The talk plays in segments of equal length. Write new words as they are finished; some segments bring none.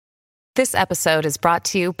This episode is brought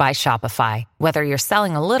to you by Shopify. Whether you're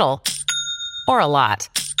selling a little or a lot,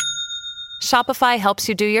 Shopify helps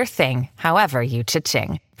you do your thing, however you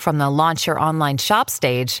cha-ching. From the launch your online shop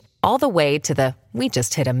stage, all the way to the we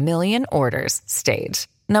just hit 1 million orders stage.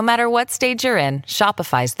 No matter what stage you're in,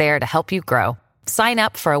 Shopify's there to help you grow. Sign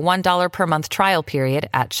up for a $1 per month trial period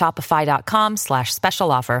at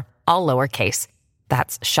shopify.com/special offer, all lowercase.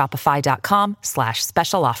 That's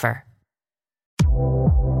shopify.com/special offer.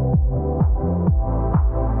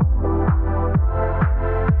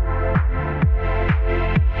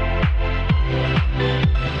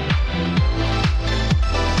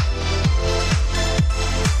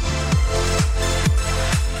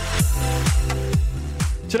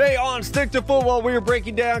 Today on Stick to Football, we are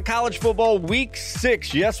breaking down college football week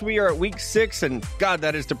 6. Yes, we are at week 6, and God,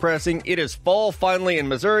 that is depressing. It is fall finally in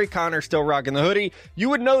Missouri. Connor's still rocking the hoodie. You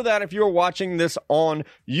would know that if you were watching this on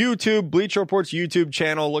YouTube, Bleacher Report's YouTube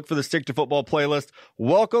channel. Look for the Stick to Football playlist.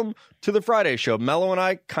 Welcome to the Friday show. Mello and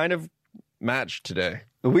I kind of matched today.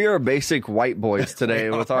 We are basic white boys today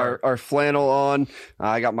with our flannel on.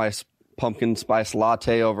 I got my pumpkin spice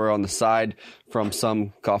latte over on the side from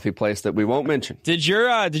some coffee place that we won't mention. Did your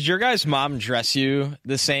guys' mom dress you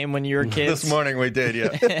the same when you were kids? This morning we did,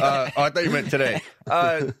 yeah. I thought you meant today.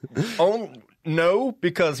 No,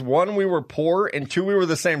 because one, we were poor, and two, we were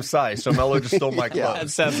the same size, so Mello just stole my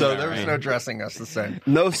clothes. So there was no dressing us the same.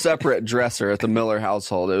 No separate dresser at the Miller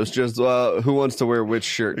household. It was just who wants to wear which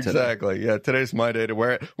shirt today. Exactly. Yeah, today's my day to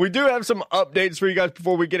wear it. We do have some updates for you guys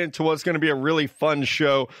before we get into what's going to be a really fun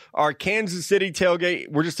show. Our Kansas City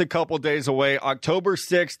tailgate, we're just a couple days away. October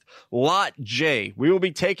 6th, Lot J. We will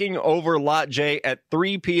be taking over Lot J at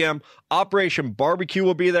 3 p.m. Operation Barbecue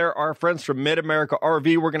will be there. Our friends from Mid-America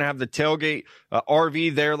RV, we're going to have the tailgate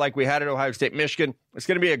RV there like we had at Ohio State, Michigan. It's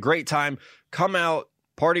going to be a great time. Come out,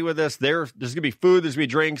 party with us. There's going to be food, there's going to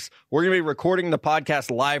be drinks. We're going to be recording the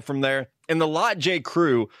podcast live from there. And the Lot J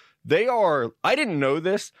crew, I didn't know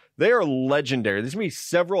this, they are legendary. There's going to be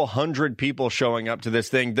several hundred people showing up to this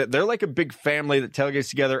thing. They're like a big family that tailgates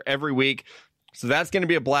together every week. So that's going to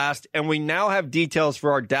be a blast. And we now have details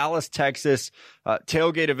for our Dallas, Texas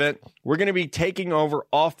tailgate event. We're going to be taking over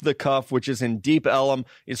Off the Cuff, which is in Deep Ellum.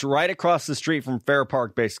 It's right across the street from Fair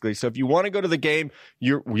Park, basically. So if you want to go to the game,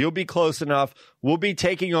 you'll be close enough. We'll be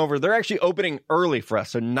taking over. They're actually opening early for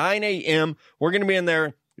us. So 9 a.m., we're going to be in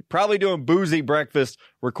there, probably doing boozy breakfast,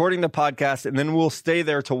 recording the podcast, and then we'll stay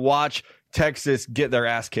there to watch Texas get their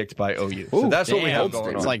ass kicked by OU. So that's what we have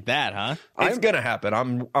going on. It's like that, huh? It's going to happen.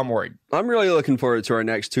 I'm worried. I'm really looking forward to our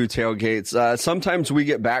next two tailgates. Sometimes we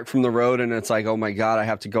get back from the road and it's like, oh my God, I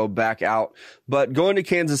have to go back out. But going to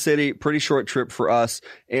Kansas City, pretty short trip for us.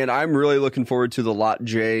 And I'm really looking forward to the Lot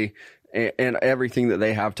J and everything that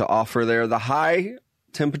they have to offer there. The high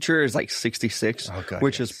temperature is like 66,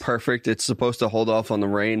 which is perfect. It's supposed to hold off on the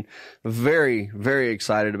rain. Very, very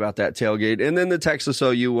excited about that tailgate. And then the Texas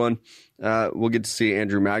OU one. We'll get to see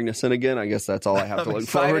Andrew Magnuson again. I guess that's all I have to look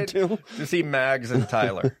forward to see Mags and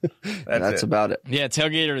Tyler. That's about it. Yeah,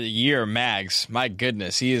 tailgater of the year, Mags. My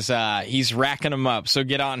goodness, he's racking them up. So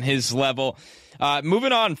get on his level.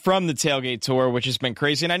 Moving on from the tailgate tour, which has been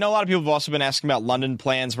crazy. And I know a lot of people have also been asking about London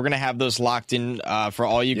plans. We're going to have those locked in for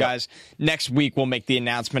all you guys. Next week, we'll make the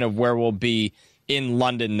announcement of where we'll be in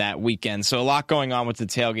London that weekend. So a lot going on with the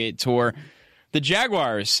tailgate tour. The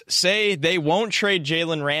Jaguars say they won't trade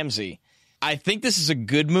Jalen Ramsey. I think this is a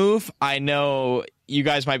good move. I know you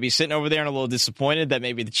guys might be sitting over there and a little disappointed that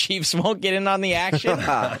maybe the Chiefs won't get in on the action.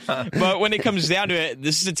 But when it comes down to it,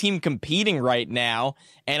 this is a team competing right now,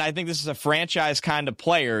 and I think this is a franchise kind of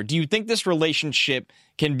player. Do you think this relationship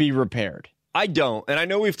can be repaired? I don't. And I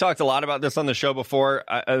know we've talked a lot about this on the show before.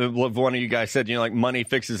 I love one of you guys said, like money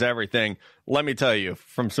fixes everything. Let me tell you,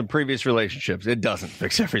 from some previous relationships, it doesn't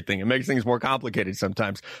fix everything. It makes things more complicated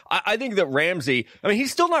sometimes. I think that Ramsey,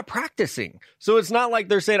 he's still not practicing. So it's not like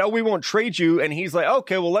they're saying, oh, we won't trade you. And he's like,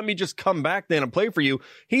 okay, well, let me just come back then and play for you.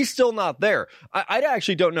 He's still not there. I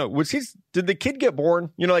actually don't know. Did the kid get born?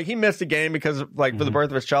 He missed a game because of, for the birth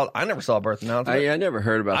of his child. I never saw a birth announcement. I never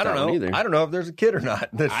heard about that one either. I don't know if there's a kid or not.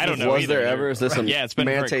 I don't know. Was there ever? Is this a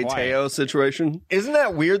Manti Te'o situation? Isn't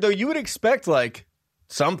that weird though? You would expect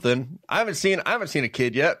something. I haven't seen a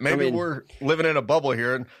kid yet. Maybe we're living in a bubble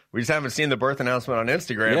here and we just haven't seen the birth announcement on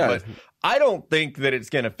Instagram. Yeah. But I don't think that it's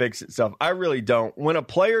going to fix itself. I really don't. When a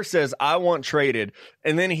player says, I want traded,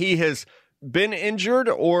 and then he has been injured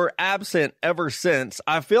or absent ever since,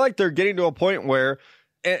 I feel like they're getting to a point where,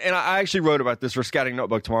 and I actually wrote about this for Scouting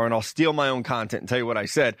Notebook tomorrow, and I'll steal my own content and tell you what I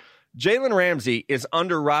said. Jalen Ramsey is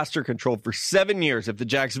under roster control for 7 years if the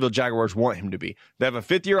Jacksonville Jaguars want him to be. They have a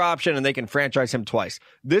 5th-year option, and they can franchise him twice.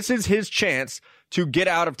 This is his chance to get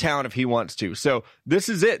out of town if he wants to. So this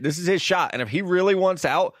is it. This is his shot. And if he really wants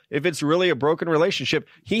out, if it's really a broken relationship,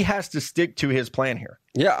 he has to stick to his plan here.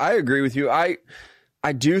 Yeah, I agree with you.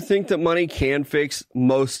 I do think that money can fix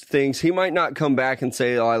most things. He might not come back and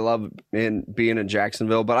say, I love being in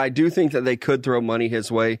Jacksonville, but I do think that they could throw money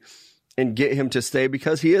his way and get him to stay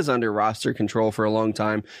because he is under roster control for a long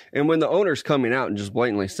time. And when the owner's coming out and just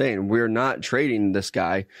blatantly saying, we're not trading this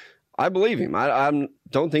guy, I believe him. I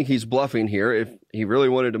don't think he's bluffing here. If he really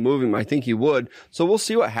wanted to move him, I think he would. So we'll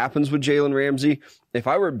see what happens with Jalen Ramsey. If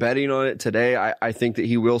I were betting on it today, I think that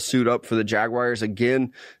he will suit up for the Jaguars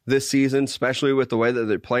again this season, especially with the way that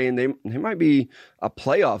they're playing. They might be a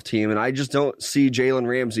playoff team, and I just don't see Jalen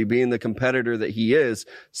Ramsey being the competitor that he is,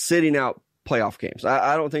 sitting out playoff games.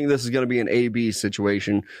 I don't think this is going to be an AB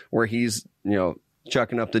situation where he's,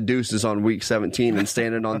 chucking up the deuces on week 17 and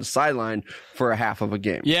standing on the sideline for a half of a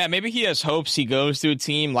game. Yeah, maybe he has hopes he goes to a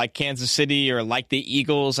team like Kansas City or like the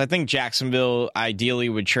Eagles. I think Jacksonville ideally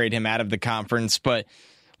would trade him out of the conference. But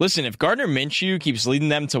listen, if Gardner Minshew keeps leading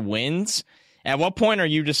them to wins, at what point are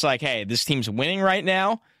you just like, hey, this team's winning right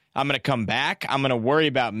now, I'm going to come back, I'm going to worry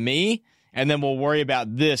about me, and then we'll worry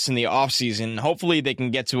about this in the offseason. Hopefully they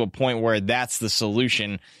can get to a point where that's the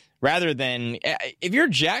solution rather than if you're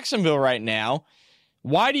Jacksonville right now,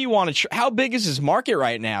 why do you want to how big is his market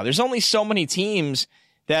right now? There's only so many teams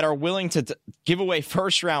that are willing to give away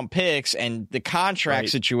first-round picks, and the contract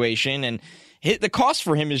situation and the cost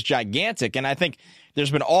for him is gigantic. And I think there's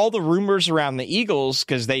been all the rumors around the Eagles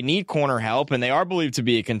because they need corner help, and they are believed to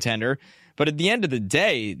be a contender. But at the end of the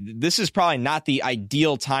day, this is probably not the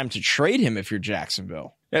ideal time to trade him if you're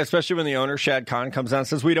Jacksonville. Yeah, especially when the owner, Shad Khan, comes out and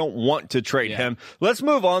says, we don't want to trade him. Let's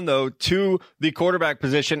move on, though, to the quarterback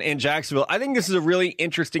position in Jacksonville. I think this is a really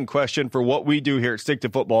interesting question for what we do here at Stick to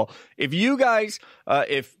Football. If you guys,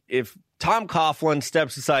 if Tom Coughlin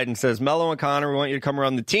steps aside and says, Mello and Connor, we want you to come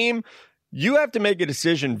around the team, you have to make a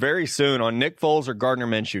decision very soon on Nick Foles or Gardner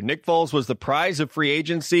Minshew. Nick Foles was the prize of free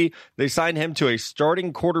agency. They signed him to a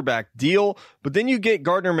starting quarterback deal. But then you get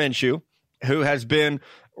Gardner Minshew, who has been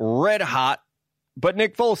red hot. But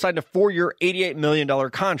Nick Foles signed a 4-year, $88 million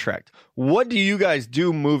contract. What do you guys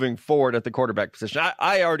do moving forward at the quarterback position?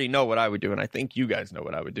 I already know what I would do, and I think you guys know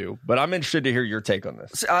what I would do. But I'm interested to hear your take on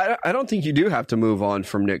this. I don't think you do have to move on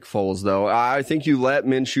from Nick Foles, though. I think you let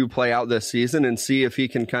Minshew play out this season and see if he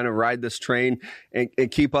can kind of ride this train and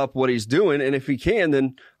keep up what he's doing. And if he can,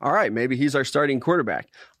 then all right, maybe he's our starting quarterback.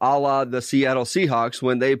 A la the Seattle Seahawks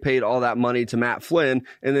when they paid all that money to Matt Flynn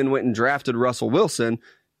and then went and drafted Russell Wilson.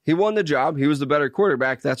 He won the job. He was the better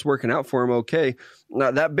quarterback. That's working out for him okay. Now,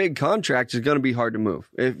 that big contract is going to be hard to move.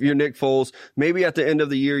 If you're Nick Foles, maybe at the end of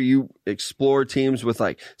the year, you explore teams with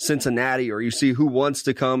like Cincinnati or you see who wants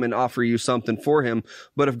to come and offer you something for him.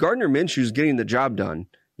 But if Gardner Minshew's getting the job done,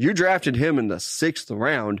 you drafted him in the 6th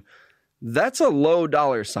round, that's a low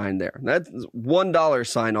dollar sign there. That's $1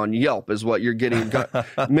 sign on Yelp is what you're getting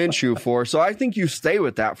Minshew for. So I think you stay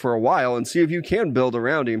with that for a while and see if you can build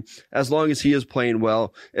around him as long as he is playing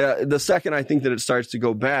well. The second I think that it starts to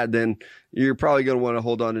go bad, then you're probably going to want to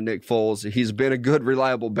hold on to Nick Foles. He's been a good,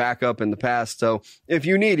 reliable backup in the past. So if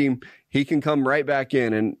you need him, he can come right back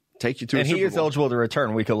in and take you to a Super Bowl. He is eligible to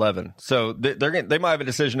return week 11. So they might have a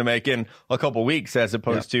decision to make in a couple weeks as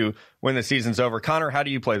opposed to when the season's over. Connor, how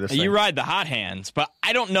do you play this thing? You ride the hot hands, but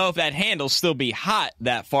I don't know if that hand will still be hot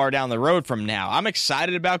that far down the road from now. I'm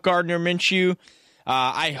excited about Gardner Minshew.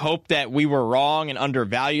 I hope that we were wrong and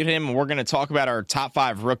undervalued him. And we're going to talk about our top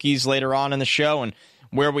 5 rookies later on in the show and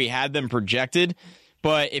where we had them projected.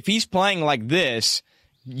 But if he's playing like this,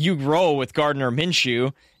 you roll with Gardner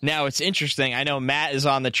Minshew. Now, it's interesting. I know Matt is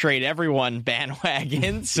on the trade everyone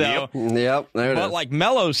bandwagon. So, yep, there it is. But like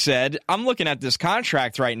Mello said, I'm looking at this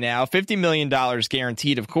contract right now, $50 million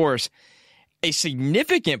guaranteed, of course. A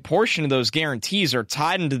significant portion of those guarantees are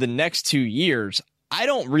tied into the next 2 years. I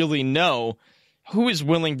don't really know who is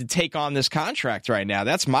willing to take on this contract right now.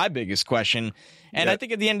 That's my biggest question. And I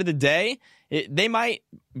think at the end of the day, they might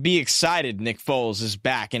be excited Nick Foles is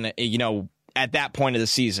back and, at that point of the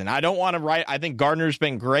season. I don't want to write. I think Gardner's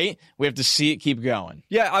been great. We have to see it keep going.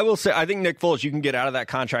 Yeah, I will say, I think Nick Foles, you can get out of that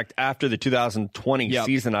contract after the 2020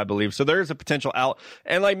 season, I believe. So there's a potential out.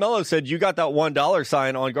 And like Mello said, you got that $1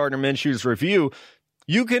 sign on Gardner Minshew's review.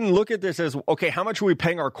 You can look at this as, okay, how much are we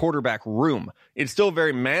paying our quarterback room? It's still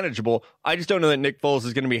very manageable. I just don't know that Nick Foles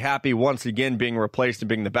is going to be happy once again being replaced and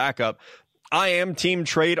being the backup. I am team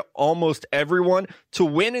trade almost everyone. To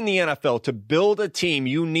win in the NFL, to build a team,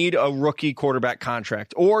 you need a rookie quarterback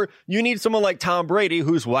contract. Or you need someone like Tom Brady,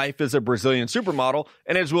 whose wife is a Brazilian supermodel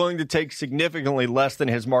and is willing to take significantly less than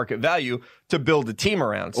his market value to build a team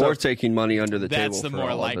around. So, or taking money under the table. That's the for more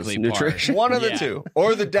all likely of part. One of the two.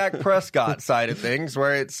 Or the Dak Prescott side of things,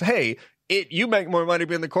 where it's, hey, you make more money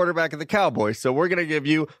being the quarterback of the Cowboys, so we're going to give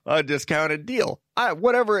you a discounted deal.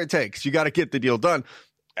 Whatever it takes, you got to get the deal done.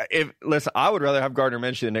 Listen, I would rather have Gardner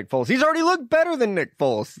Minshew than Nick Foles. He's already looked better than Nick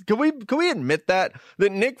Foles. Can we admit that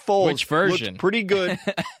Nick Foles looked pretty good?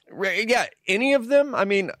 Yeah, any of them? I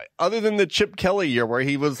mean, other than the Chip Kelly year where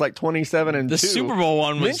he was like 27-2. The Super Bowl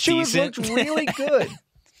one was decent. Minshew looked really good.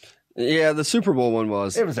 Yeah, the Super Bowl one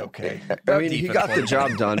was. It was okay. I mean, he got the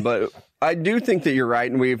job done, but I do think that you're right,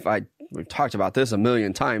 and we've talked about this a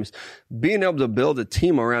million times. Being able to build a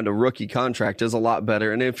team around a rookie contract is a lot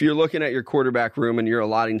better. And if you're looking at your quarterback room and you're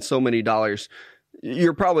allotting so many dollars,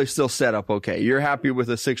 you're probably still set up okay. You're happy with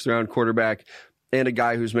a 6th-round quarterback and a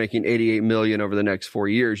guy who's making $88 million over the next 4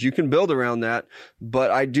 years. You can build around that,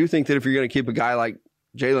 but I do think that if you're going to keep a guy like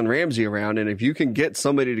Jalen Ramsey around, and if you can get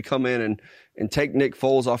somebody to come in and take Nick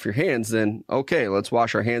Foles off your hands, then okay, let's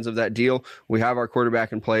wash our hands of that deal. We have our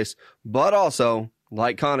quarterback in place, but also,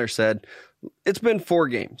 like Connor said, it's been 4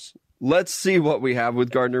 games. Let's see what we have with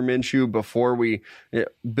Gardner Minshew before we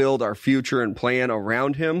build our future and plan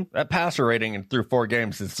around him. That passer rating through 4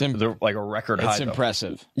 games is like a record high. It's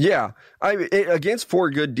impressive. Yeah. Against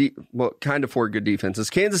 4 good defenses.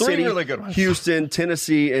 Kansas City, really good ones. Houston,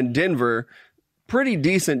 Tennessee, and Denver. Pretty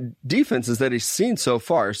decent defenses that he's seen so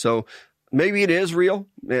far. So maybe it is real.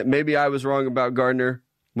 Maybe I was wrong about Gardner.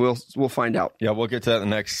 We'll find out. Yeah, we'll get to that in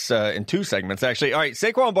the next in 2 segments, actually. All right,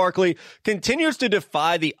 Saquon Barkley continues to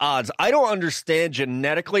defy the odds. I don't understand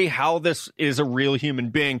genetically how this is a real human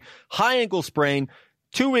being. High ankle sprain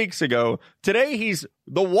 2 weeks ago. Today,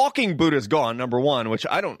 the walking boot is gone, number 1, which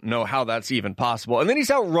I don't know how that's even possible. And then he's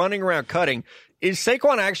out running around cutting. Is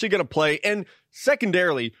Saquon actually going to play? And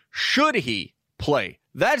secondarily, should he play?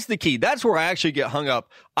 That's the key. That's where I actually get hung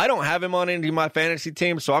up. I don't have him on any of my fantasy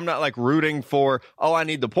teams, so I'm not like rooting for, I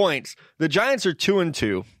need the points. The Giants are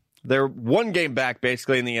 2-2. They're 1 game back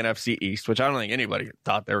basically in the NFC East, which I don't think anybody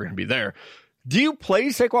thought they were going to be there. Do you play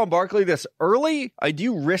Saquon Barkley this early? Do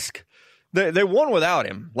you risk? They won without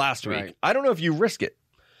him last week. Right. I don't know if you risk it.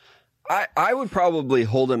 I would probably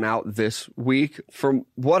hold him out this week. From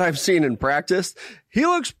what I've seen in practice, he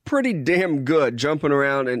looks pretty damn good jumping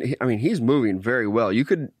around, and he's moving very well. You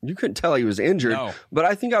couldn't tell he was injured, but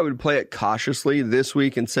I think I would play it cautiously this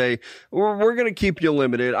week and say, we're going to keep you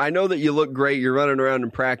limited. I know that you look great. You're running around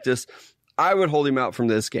in practice. I would hold him out from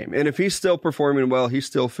this game. And if he's still performing well, he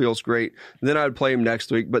still feels great, then I would play him next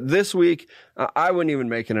week. But this week, I wouldn't even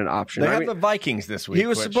make it an option. They have the Vikings this week. He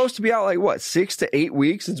was supposed to be out 6 to 8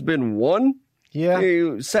 weeks. It's been 1. Yeah.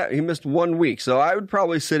 He missed 1 week. So I would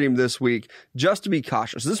probably sit him this week just to be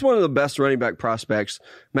cautious. This is one of the best running back prospects,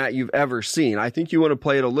 Matt, you've ever seen. I think you want to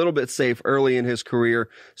play it a little bit safe early in his career,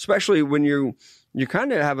 especially when you're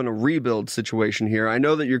kind of having a rebuild situation here. I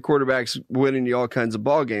know that your quarterback's winning you all kinds of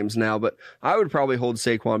ball games now, but I would probably hold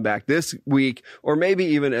Saquon back this week, or maybe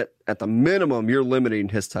even at the minimum, you're limiting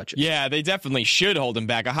his touches. Yeah, they definitely should hold him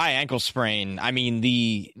back. A high ankle sprain. I mean,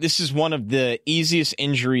 this is one of the easiest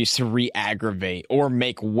injuries to re-aggravate or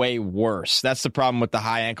make way worse. That's the problem with the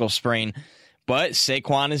high ankle sprain. But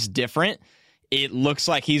Saquon is different. It looks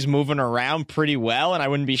like he's moving around pretty well, and I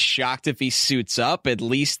wouldn't be shocked if he suits up, at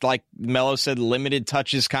least like Mello said, limited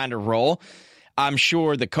touches kind of role. I'm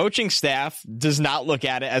sure the coaching staff does not look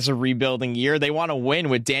at it as a rebuilding year. They want to win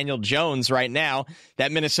with Daniel Jones right now.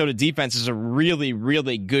 That Minnesota defense is a really,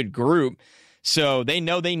 really good group. So they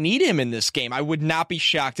know they need him in this game. I would not be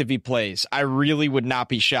shocked if he plays. I really would not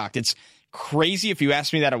be shocked. It's crazy. If you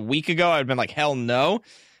asked me that a week ago, I'd have been like, hell no.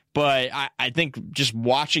 But I think just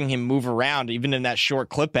watching him move around, even in that short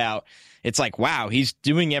clip out, it's like, wow, he's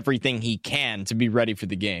doing everything he can to be ready for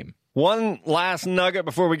the game. One last nugget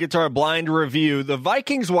before we get to our blind review. The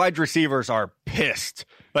Vikings wide receivers are pissed.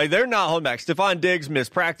 Like, they're not holding back. Stephon Diggs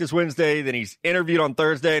missed practice Wednesday, then he's interviewed on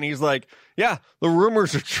Thursday, and he's like, yeah, the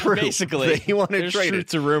rumors are true. Basically, he wanted to trade it.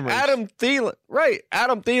 To rumors. Adam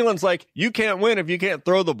Thielen's like, you can't win if you can't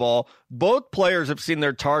throw the ball. Both players have seen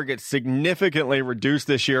their targets significantly reduced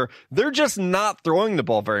this year. They're just not throwing the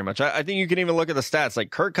ball very much. I think you can even look at the stats.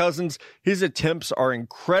 Like Kirk Cousins, his attempts are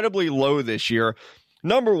incredibly low this year.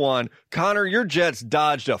 Number one, Connor, your Jets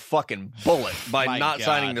dodged a fucking bullet by not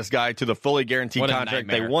signing this guy to the fully guaranteed contract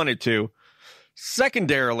they wanted to.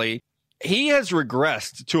 Secondarily, he has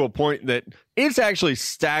regressed to a point that it's actually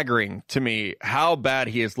staggering to me how bad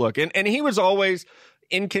he has looked. And he was always,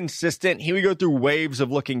 inconsistent. He would go through waves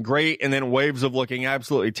of looking great and then waves of looking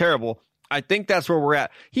absolutely terrible. I think that's where we're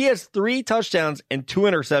at. He has 3 touchdowns and 2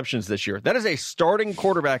 interceptions this year. That is a starting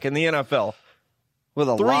quarterback in the NFL. With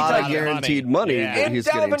a lot of guaranteed money that he's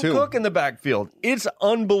getting too. And Dalvin Cook in the backfield. It's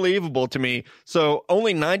unbelievable to me. So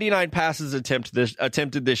only 99 passes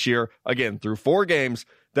attempted this year. Again, through 4 games.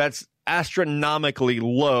 That's astronomically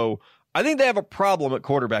low. I think they have a problem at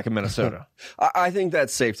quarterback in Minnesota. I think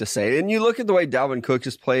that's safe to say. And you look at the way Dalvin Cook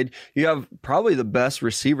has played, you have probably the best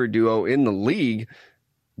receiver duo in the league.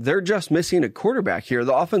 They're just missing a quarterback here.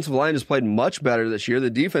 The offensive line has played much better this year. The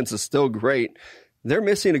defense is still great. They're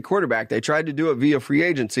missing a quarterback. They tried to do it via free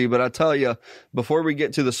agency, but I tell you, before we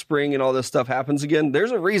get to the spring and all this stuff happens again,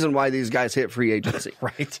 there's a reason why these guys hit free agency.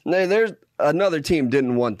 Right. There's another team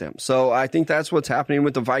didn't want them. So I think that's what's happening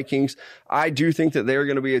with the Vikings. I do think that they're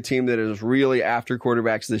going to be a team that is really after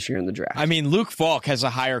quarterbacks this year in the draft. I mean, Luke Falk has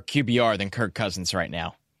a higher QBR than Kirk Cousins right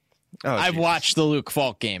now. Oh, I've watched the Luke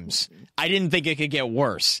Falk games. I didn't think it could get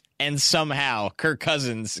worse. And somehow Kirk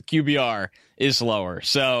Cousins' QBR is lower.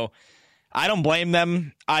 So I don't blame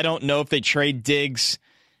them. I don't know if they trade Diggs.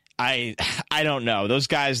 I don't know. Those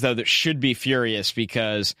guys, though, that should be furious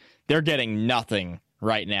because they're getting nothing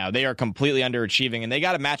right now. They are completely underachieving, and they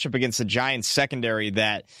got a matchup against the Giants secondary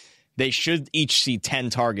that they should each see 10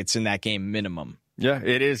 targets in that game minimum. Yeah,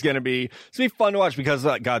 it is going to be fun to watch because,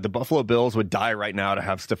 God, the Buffalo Bills would die right now to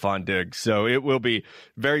have Stephon Diggs. So it will be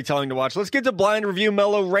very telling to watch. Let's get to blind review.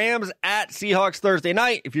 Mello, Rams at Seahawks Thursday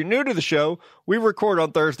night. If you're new to the show, we record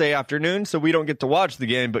on Thursday afternoon, so we don't get to watch the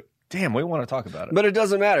game. But damn, we want to talk about it. But it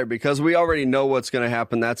doesn't matter because we already know what's going to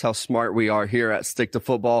happen. That's how smart we are here at Stick to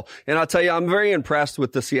Football. And I'll tell you, I'm very impressed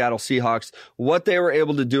with the Seattle Seahawks, what they were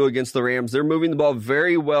able to do against the Rams. They're moving the ball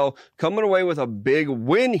very well, coming away with a big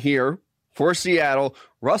win here for Seattle.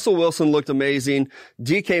 Russell Wilson looked amazing.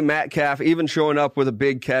 DK Metcalf even showing up with a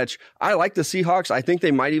big catch. I like the Seahawks. I think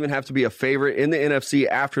they might even have to be a favorite in the NFC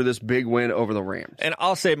after this big win over the Rams. And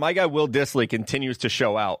I'll say my guy Will Dissly continues to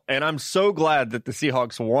show out. And I'm so glad that the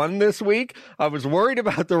Seahawks won this week. I was worried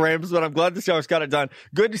about the Rams, but I'm glad the Seahawks got it done.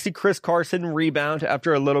 Good to see Chris Carson rebound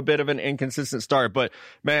after a little bit of an inconsistent start. But,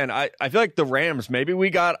 man, I feel like the Rams, maybe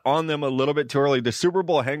we got on them a little bit too early. The Super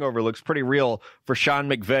Bowl hangover looks pretty real for Sean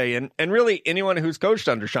McVay and really anyone who's coached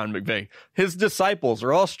under Sean McVay. His disciples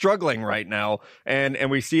are all struggling right now, and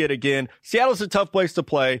we see it again. Seattle's a tough place to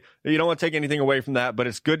play. You don't want to take anything away from that, but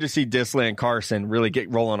it's good to see Dissly and Carson really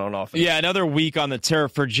get rolling on offense. Yeah, another week on the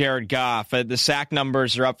turf for Jared Goff. The sack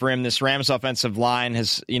numbers are up for him. This Rams offensive line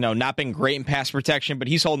has, not been great in pass protection, but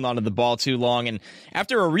he's holding on to the ball too long. And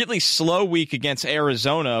after a really slow week against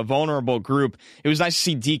Arizona, a vulnerable group, it was nice to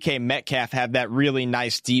see DK Metcalf have that really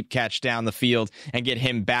nice deep catch down the field and get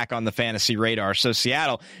him back on the fantasy radar. So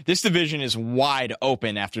Seattle, this division is wide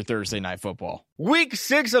open after Thursday Night Football. Week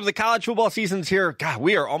 6 of the college football season's here. God,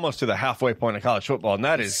 we are almost to the halfway point of college football, and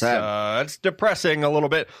that is that's depressing a little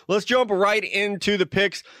bit. Let's jump right into the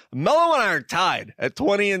picks. Mello and I are tied at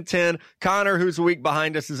 20-10. Connor, who's a week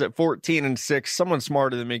behind us, is at 14-6. Someone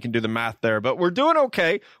smarter than me can do the math there, but we're doing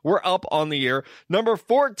okay. We're up on the year. Number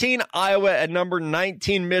 14, Iowa, at number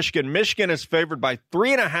 19, Michigan. Michigan is favored by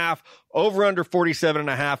 3.5, over under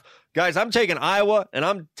 47.5. Guys, I'm taking Iowa, and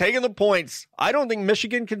I'm taking the points. I don't think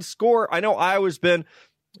Michigan can score. I know Iowa's been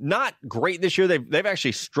not great this year. They've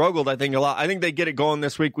actually struggled, I think, a lot. I think they get it going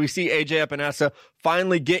this week. We see A.J. Epinesa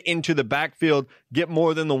finally get into the backfield, get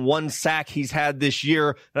more than the 1 sack he's had this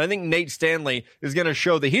year. And I think Nate Stanley is going to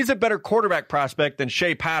show that he's a better quarterback prospect than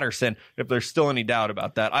Shea Patterson, if there's still any doubt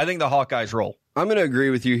about that. I think the Hawkeyes roll. I'm going to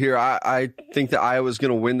agree with you here. I think that Iowa's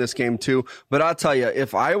going to win this game too. But I'll tell you,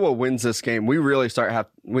 if Iowa wins this game, we really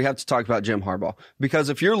we have to talk about Jim Harbaugh. Because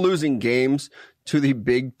if you're losing games to the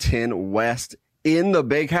Big Ten West in the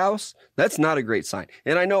Big House, that's not a great sign.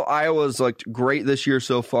 And I know Iowa's looked great this year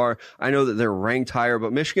so far. I know that they're ranked higher,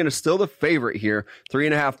 but Michigan is still the favorite here,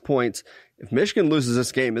 3.5 points. If Michigan loses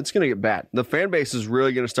this game, it's going to get bad. The fan base is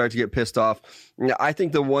really going to start to get pissed off. I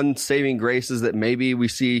think the one saving grace is that maybe we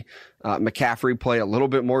see McCaffrey play a little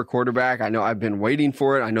bit more quarterback. I know I've been waiting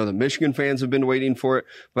for it. I know the Michigan fans have been waiting for it.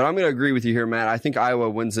 But I'm going to agree with you here, Matt. I think Iowa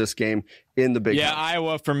wins this game in the Big House.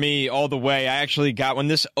 Iowa for me all the way. I actually got, when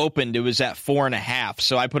this opened, it was at 4.5.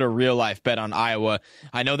 So I put a real life bet on Iowa.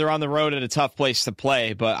 I know they're on the road at a tough place to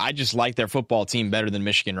play, but I just like their football team better than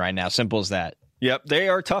Michigan right now. Simple as that. Yep, they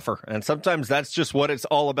are tougher, and sometimes that's just what it's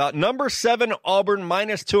all about. Number 7, Auburn,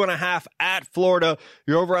 minus 2.5 at Florida.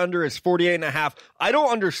 Your over-under is 48.5. I don't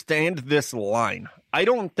understand this line. I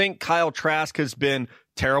don't think Kyle Trask has been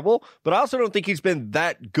terrible, but I also don't think he's been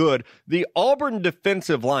that good. The Auburn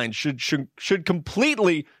defensive line should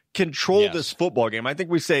completely control this football game. I think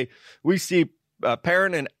we see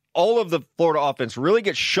Perrin and all of the Florida offense really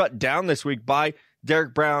gets shut down this week by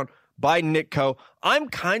Derek Brown, by Nick Coe. I'm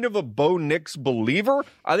kind of a Bo Nix believer.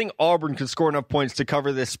 I think Auburn can score enough points to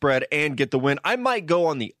cover this spread and get the win. I might go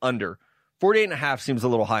on the under. 48.5 seems a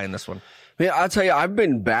little high in this one. Yeah, I'll tell you, I've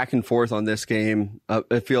been back and forth on this game.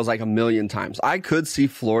 It feels like a million times. I could see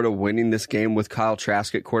Florida winning this game with Kyle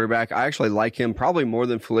Trask at quarterback. I actually like him probably more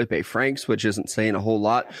than Felipe Franks, which isn't saying a whole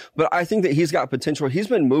lot. But I think that he's got potential. He's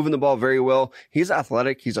been moving the ball very well. He's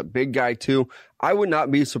athletic. He's a big guy too. I would not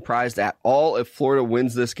be surprised at all if Florida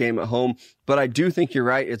wins this game at home. But I do think you're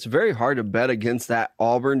right. It's very hard to bet against that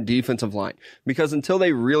Auburn defensive line because until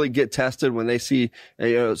they really get tested when they see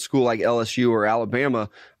a school like LSU or Alabama,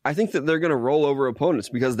 I think that they're going to roll over opponents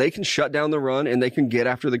because they can shut down the run and they can get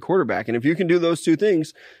after the quarterback. And if you can do those two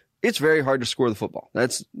things, it's very hard to score the football.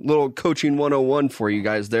 That's little coaching 101 for you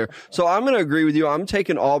guys there. So I'm going to agree with you. I'm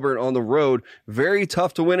taking Auburn on the road. Very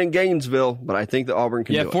tough to win in Gainesville, but I think that Auburn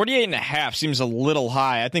can do it. 48.5 seems a little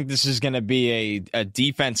high. I think this is going to be a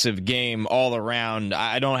defensive game all around.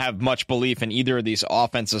 I don't have much belief in either of these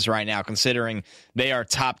offenses right now, considering they are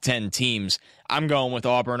top 10 teams. I'm going with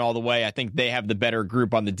Auburn all the way. I think they have the better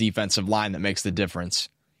group on the defensive line that makes the difference.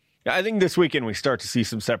 Yeah, I think this weekend we start to see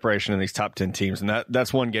some separation in these top 10 teams, and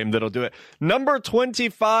that's one game that'll do it. Number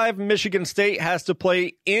 25, Michigan State has to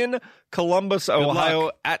play in Columbus,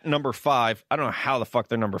 Ohio at number 5. I don't know how the fuck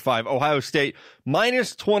they're number 5. Ohio State,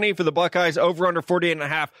 minus 20 for the Buckeyes, over under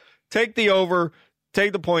 48.5. Take the over.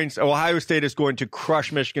 Take the points. Ohio State is going to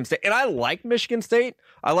crush Michigan State. And I like Michigan State.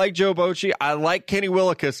 I like Joe Bochy. I like Kenny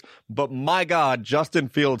Willekes. But my God, Justin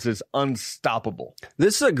Fields is unstoppable.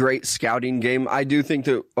 This is a great scouting game. I do think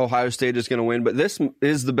that Ohio State is going to win, but this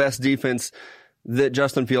is the best defense that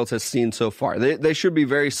Justin Fields has seen so far. They should be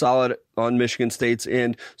very solid on Michigan State's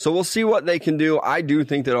end. So we'll see what they can do. I do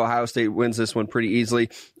think that Ohio State wins this one pretty easily.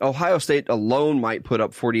 Ohio State alone might put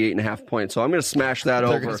up 48.5 points. So I'm going to smash that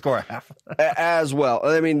over. They're going to score a half. As well.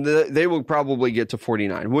 I mean, they will probably get to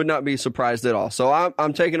 49. Would not be surprised at all. So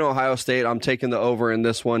I'm taking Ohio State. I'm taking the over in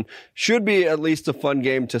this one. Should be at least a fun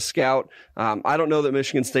game to scout. I don't know that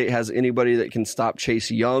Michigan State has anybody that can stop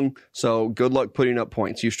Chase Young. So good luck putting up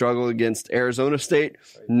points. You struggle against Arizona State.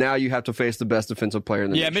 Now you have to face the best defensive player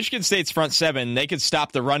in the nation. Michigan State's front seven, they could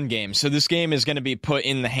stop the run game. So this game is going to be put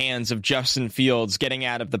in the hands of Justin Fields getting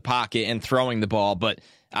out of the pocket and throwing the ball. But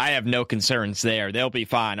I have no concerns there. They'll be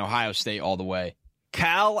fine. Ohio State all the way.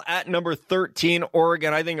 Cal at number 13,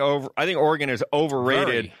 Oregon. I think Oregon is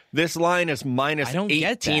overrated. Very. This line is minus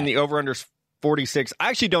 18. The over-under's 46. I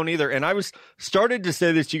actually don't either. And I started to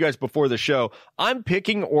say this to you guys before the show. I'm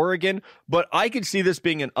picking Oregon, but I could see this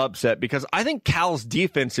being an upset because I think Cal's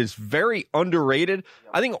defense is very underrated.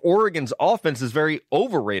 I think Oregon's offense is very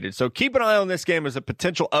overrated. So keep an eye on this game as a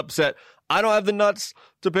potential upset. I don't have the nuts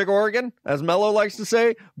to pick Oregon, as Mello likes to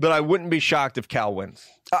say, but I wouldn't be shocked if Cal wins.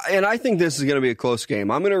 And I think this is going to be a close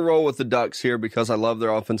game. I'm going to roll with the Ducks here because I love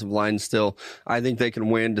their offensive line still. I think they can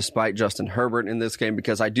win despite Justin Herbert in this game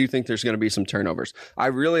because I do think there's going to be some turnovers. I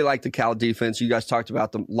really like the Cal defense. You guys talked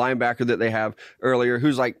about the linebacker that they have earlier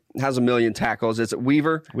who's has a million tackles. Is it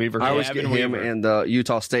Weaver? Weaver. I always get him and the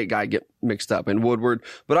Utah State guy get mixed up, and Woodward.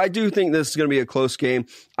 But I do think this is going to be a close game.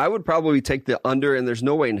 I would probably take the under, and there's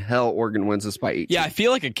no way in hell Oregon wins this by 18. Yeah, I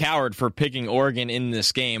feel like a coward for picking Oregon in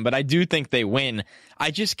this game, but I do think they win.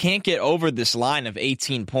 I just can't get over this line of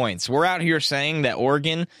 18 points. We're out here saying that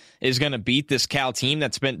Oregon is going to beat this Cal team.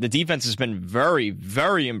 The defense has been very,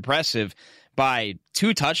 very impressive by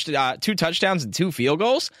two touchdowns and 2 field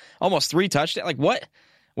goals, almost 3 touchdowns. What?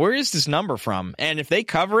 Where is this number from? And if they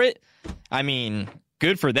cover it, I mean,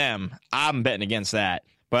 good for them. I'm betting against that,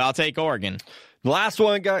 but I'll take Oregon. Last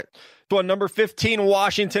one, guys. Number 15,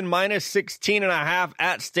 Washington, minus 16.5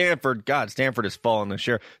 at Stanford. God, Stanford has fallen this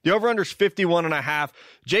year. The over-under is 51.5.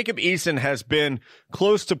 Jacob Eason has been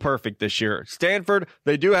close to perfect this year. Stanford,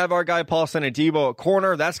 they do have our guy Paulson Adebo at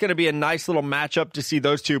corner. That's going to be a nice little matchup to see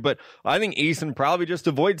those two, but I think Eason probably just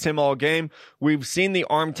avoids him all game. We've seen the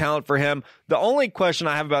arm talent for him. The only question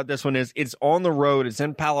I have about this one is it's on the road. It's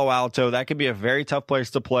in Palo Alto. That could be a very tough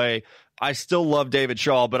place to play. I still love David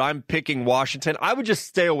Shaw, but I'm picking Washington. I would just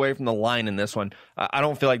stay away from the line in this one. I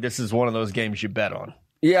don't feel like this is one of those games you bet on.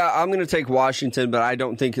 Yeah, I'm going to take Washington, but I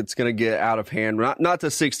don't think it's going to get out of hand. Not to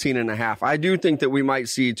 16.5. I do think that we might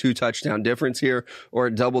see a 2 touchdown difference here or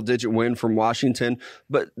a double-digit win from Washington,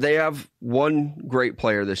 but they have one great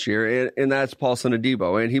player this year, and that's Paulson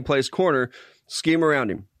Adebo, and he plays corner. Scheme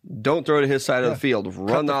around him. don't throw to his side of the field.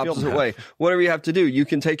 Run the opposite way. Whatever you have to do, you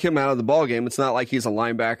can take him out of the ball game. It's not like he's a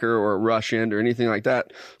linebacker or a rush end or anything like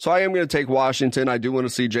that. So I am going to take Washington. I do want to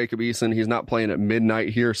see Jacob Eason. He's not playing at midnight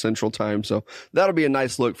here Central Time, so that'll be a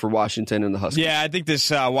nice look for Washington and the Huskies. Yeah, I think this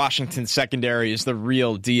Washington secondary is the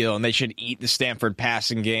real deal, and they should eat the Stanford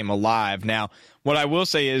passing game alive. Now, what I will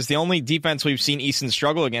say is the only defense we've seen Eason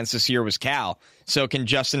struggle against this year was Cal. So can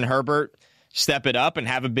Justin Herbert step it up and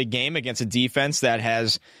have a big game against a defense that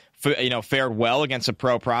has fared well against a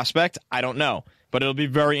pro prospect? I don't know. But it'll be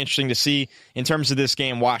very interesting to see in terms of this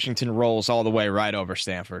game. Washington rolls all the way right over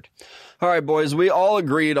Stanford. All right, boys, we all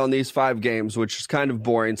agreed on these 5 games, which is kind of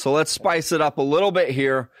boring. So let's spice it up a little bit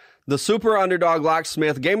here. The super underdog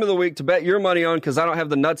locksmith game of the week to bet your money on, because I don't have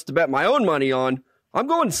the nuts to bet my own money on. I'm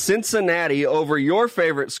going Cincinnati over your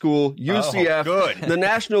favorite school, UCF, the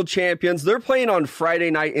national champions. They're playing on Friday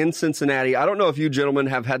night in Cincinnati. I don't know if you gentlemen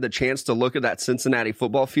have had the chance to look at that Cincinnati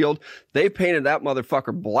football field. They painted that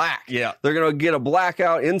motherfucker black. Yeah. They're going to get a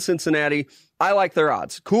blackout in Cincinnati. I like their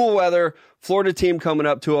odds. Cool weather, Florida team coming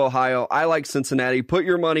up to Ohio. I like Cincinnati. Put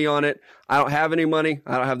your money on it. I don't have any money.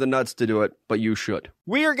 I don't have the nuts to do it, but you should.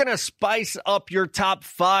 We are going to spice up your top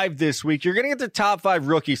 5 this week. You're going to get the top 5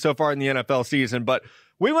 rookies so far in the NFL season, but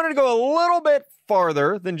we wanted to go a little bit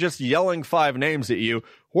farther than just yelling 5 names at you.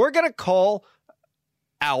 We're going to call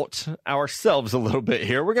out ourselves a little bit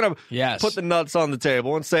here. We're going to put the nuts on the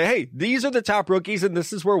table and say, hey, these are the top rookies, and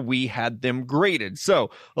this is where we had them graded.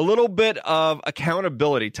 So a little bit of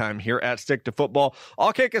accountability time here at Stick to Football.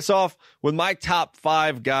 I'll kick us off with my top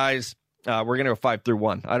 5 guys. We're going to go 5 through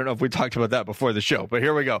 1. I don't know if we talked about that before the show, but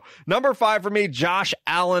here we go. Number 5 for me, Josh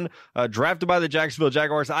Allen, drafted by the Jacksonville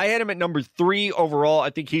Jaguars. I had him at number 3 overall.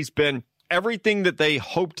 I think he's been everything that they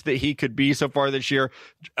hoped that he could be so far this year.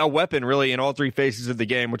 A weapon, really, in all 3 phases of the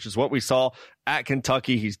game, which is what we saw at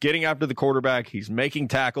Kentucky. He's getting after the quarterback. He's making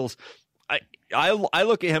tackles. I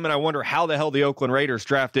look at him and I wonder how the hell the Oakland Raiders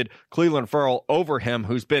drafted Cleveland Ferrell over him,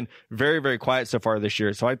 who's been very, very quiet so far this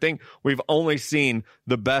year. So I think we've only seen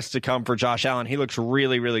the best to come for Josh Allen. He looks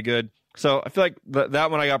really, really good. So I feel like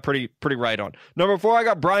that one I got pretty right on. Number 4, I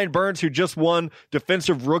got Brian Burns, who just won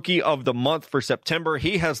Defensive Rookie of the Month for September.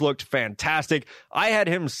 He has looked fantastic. I had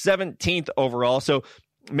him 17th overall, so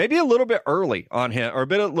maybe a little bit early on him, or a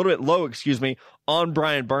little bit low, on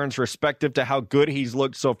Brian Burns, respective to how good he's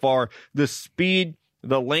looked so far. The speed,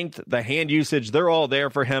 the length, the hand usage, they're all there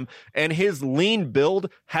for him. And his lean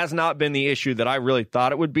build has not been the issue that I really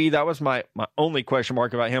thought it would be. That was my only question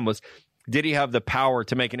mark about him was, did he have the power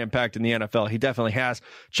to make an impact in the NFL? He definitely has.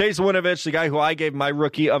 Chase Winovich, the guy who I gave my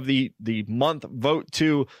Rookie of the Month vote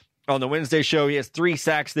to on the Wednesday show, he has 3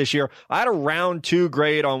 sacks this year. I had a round 2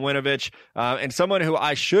 grade on Winovich, and someone who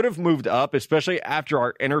I should have moved up, especially after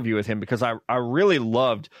our interview with him, because I really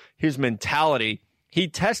loved his mentality. He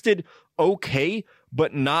tested okay,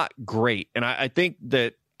 but not great. And I think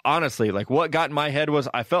that, honestly, like what got in my head was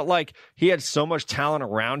I felt like he had so much talent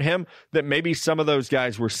around him that maybe some of those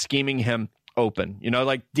guys were scheming him open.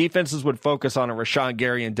 Like defenses would focus on a Rashawn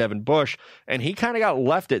Gary and Devin Bush, and he kind of got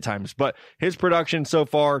left at times. But his production so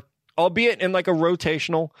far, albeit in like a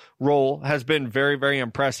rotational role, has been very, very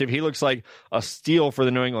impressive. He looks like a steal for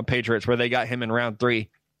the New England Patriots, where they got him in round 3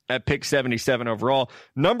 at pick 77 overall.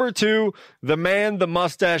 Number 2, the man, the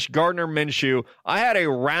mustache, Gardner Minshew. I had a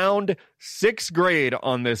round 6 grade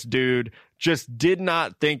on this dude. Just did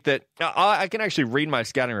not think that I can actually read my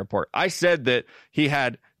scouting report. I said that he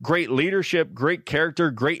had great leadership, great character,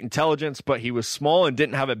 great intelligence, but he was small and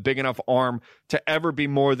didn't have a big enough arm to ever be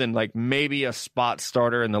more than like maybe a spot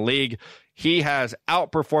starter in the league. He has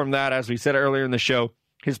outperformed that, as we said earlier in the show.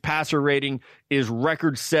 His passer rating is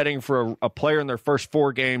record-setting for a player in their first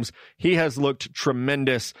 4 games. He has looked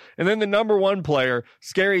tremendous. And then the number 1 player,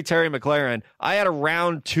 Scary Terry McLaurin, I had a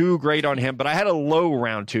round 2 grade on him, but I had a low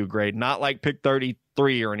round 2 grade, not like pick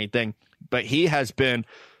 33 or anything. But he's been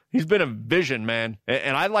a vision, man.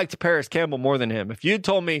 And I liked Paris Campbell more than him. If you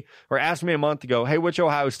told me or asked me a month ago, hey, which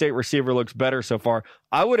Ohio State receiver looks better so far,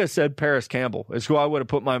 I would have said Paris Campbell is who I would have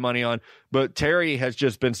put my money on. But Terry has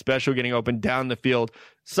just been special getting open down the field.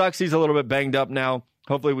 Sucks he's a little bit banged up now.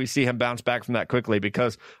 Hopefully we see him bounce back from that quickly,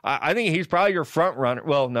 because I think he's probably your front runner.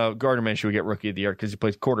 Well, no, Gardner Minshew would get Rookie of the Year because he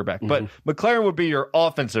plays quarterback. But McLaurin would be your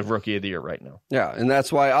offensive Rookie of the Year right now. Yeah, and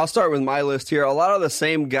that's why I'll start with my list here. A lot of the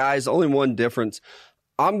same guys, only one difference.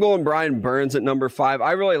 I'm going Brian Burns at number 5.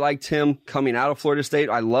 I really liked him coming out of Florida State.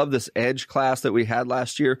 I love this edge class that we had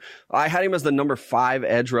last year. I had him as the number 5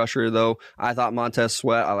 edge rusher, though. I thought Montez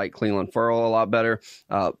Sweat, I like Cleveland Ferrell a lot better.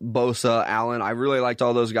 Bosa, Allen, I really liked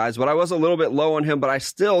all those guys, but I was a little bit low on him, but I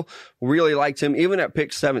still really liked him, even at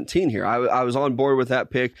pick 17 here. I was on board with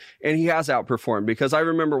that pick, and he has outperformed because I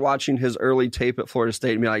remember watching his early tape at Florida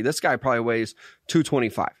State and be like, this guy probably weighs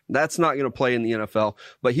 225. That's not going to play in the NFL,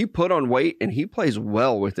 but he put on weight and he plays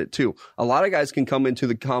well with it too. A lot of guys can come into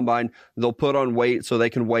the combine, they'll put on weight so they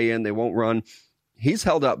can weigh in, they won't run. He's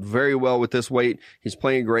held up very well with this weight. He's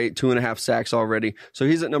playing great, 2.5 sacks already. So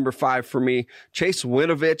he's at number 5 for me. Chase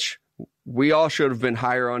Winovich, we all should have been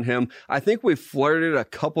higher on him. I think we flirted a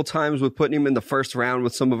couple times with putting him in the first round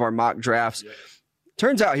with some of our mock drafts. Yeah.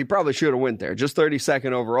 Turns out he probably should have went there. Just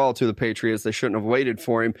 32nd overall to the Patriots. They shouldn't have waited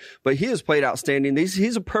for him, but he has played outstanding.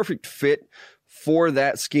 He's a perfect fit for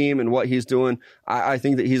that scheme and what he's doing. I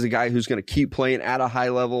think that he's a guy who's going to keep playing at a high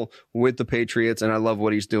level with the Patriots, and I love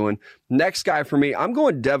what he's doing. Next guy for me, I'm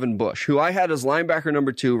going Devin Bush, who I had as linebacker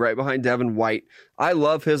number 2 right behind Devin White. I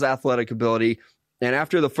love his athletic ability. And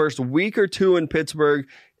after the first week or two in Pittsburgh,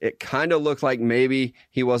 it kind of looked like maybe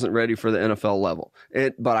he wasn't ready for the NFL level.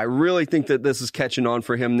 But I really think that this is catching on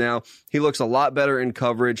for him now. He looks a lot better in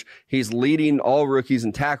coverage. He's leading all rookies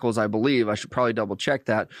in tackles, I believe. I should probably double check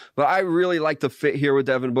that. But I really like the fit here with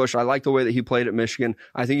Devin Bush. I like the way that he played at Michigan.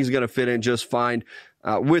 I think he's going to fit in just fine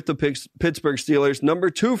with the Pittsburgh Steelers.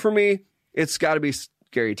 Number 2 for me, it's got to be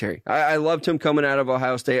Scary Terry. I loved him coming out of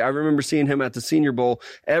Ohio State. I remember seeing him at the Senior Bowl.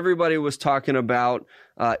 Everybody was talking about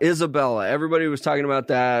Isabella. Everybody was talking about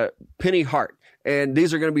that Penny Hart. And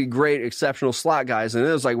these are going to be great, exceptional slot guys. And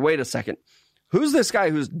it was like, wait a second. Who's this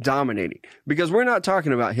guy who's dominating? Because we're not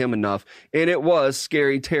talking about him enough. And it was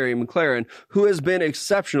Scary Terry McLaurin, who has been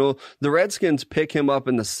exceptional. The Redskins pick him up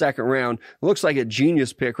in the second round. Looks like a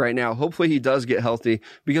genius pick right now. Hopefully he does get healthy,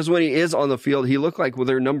 because when he is on the field, he looked like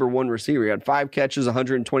their number 1 receiver. He had 5 catches,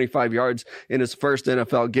 125 yards in his first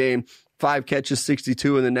NFL game. 5 catches,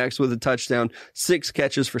 62 in the next with a touchdown, 6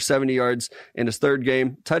 catches for 70 yards in his third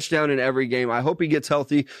game, touchdown in every game. I hope he gets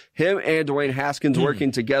healthy. Him and Dwayne Haskins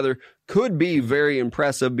working together could be very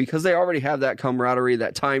impressive because they already have that camaraderie,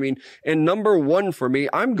 that timing. And number 1 for me,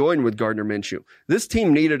 I'm going with Gardner Minshew. This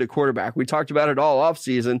team needed a quarterback. We talked about it all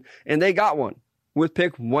offseason, and they got one with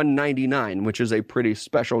pick 199, which is a pretty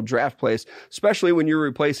special draft place, especially when you're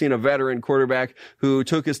replacing a veteran quarterback who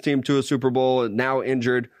took his team to a Super Bowl and now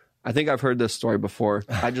injured. I think I've heard this story before.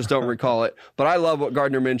 I just don't recall it. But I love what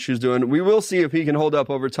Gardner Minshew's doing. We will see if he can hold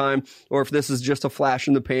up over time or if this is just a flash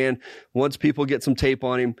in the pan. Once people get some tape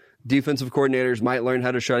on him, defensive coordinators might learn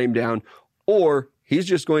how to shut him down, or he's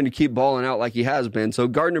just going to keep balling out like he has been. So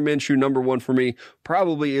Gardner Minshew, number 1 for me,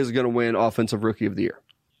 probably is going to win Offensive Rookie of the Year.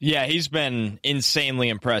 Yeah, he's been insanely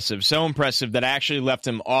impressive. So impressive that I actually left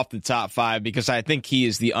him off the top 5 because I think he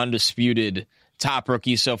is the undisputed top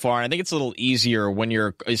rookie so far. And I think it's a little easier when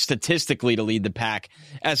you're statistically to lead the pack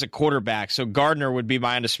as a quarterback. So Gardner would be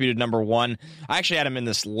my undisputed number 1. I actually had him in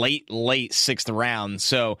this late 6th round.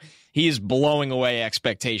 So he is blowing away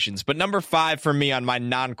expectations. But number 5 for me on my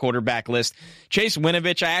non-quarterback list, Chase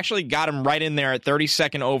Winovich. I actually got him right in there at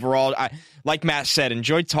 32nd overall. I, like Matt said,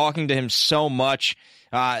 enjoyed talking to him so much.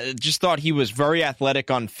 Just thought he was very athletic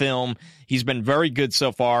on film. He's been very good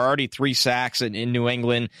so far, already 3 sacks in New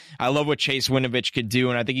England. I love what Chase Winovich could do,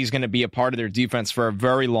 and I think he's going to be a part of their defense for a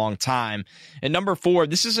very long time. And number 4,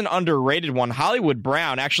 this is an underrated one. Hollywood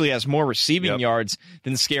Brown actually has more receiving yards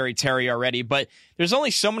than Scary Terry already, but there's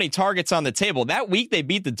only so many targets on the table. That week they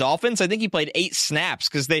beat the Dolphins. I think he played 8 snaps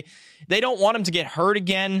because they don't want him to get hurt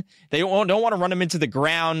again. They don't want to run him into the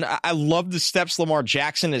ground. I love the steps Lamar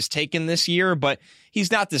Jackson has taken this year, but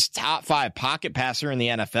he's not this top 5 pocket passer in the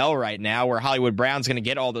NFL right now where Hollywood Brown's going to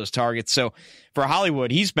get all those targets. So for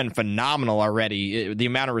Hollywood, he's been phenomenal already, the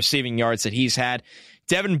amount of receiving yards that he's had.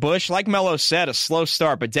 Devin Bush, like Mello said, a slow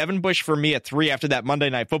start, but Devin Bush for me at 3 after that Monday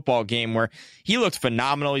Night Football game where he looked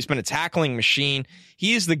phenomenal. He's been a tackling machine.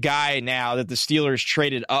 He is the guy now that the Steelers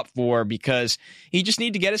traded up for because he just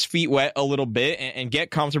needs to get his feet wet a little bit and get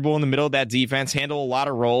comfortable in the middle of that defense, handle a lot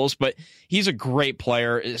of roles, but he's a great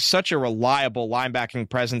player, such a reliable linebacking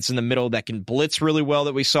presence in the middle that can blitz really well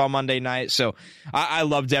that we saw Monday night. So I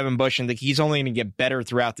love Devin Bush and think he's only going to get better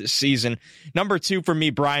throughout this season. Number 2 for me,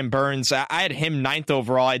 Brian Burns. I had him 9th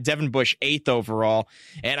overall. I had Devin Bush 8th overall,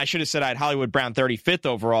 and I should have said I had Hollywood Brown 35th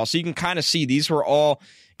overall. So you can kind of see these were all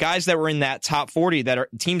guys that were in that top 40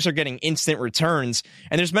 teams are getting instant returns.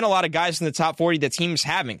 And there's been a lot of guys in the top 40 that teams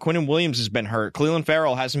haven't. Quinnen Williams has been hurt. Cleveland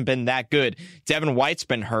Farrell hasn't been that good. Devin White's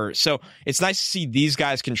been hurt. So it's nice to see these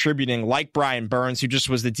guys contributing, like Brian Burns, who just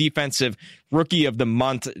was the defensive rookie of the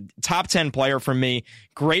month, top 10 player for me.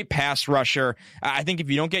 Great pass rusher. I think if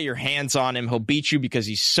you don't get your hands on him, he'll beat you because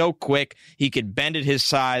he's so quick. He could bend at his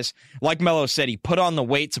size. Like Mello said, he put on the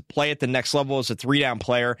weight to play at the next level as a 3-down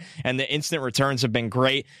player, and the instant returns have been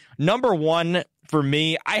great. Number one for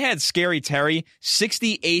me, I had Scary Terry,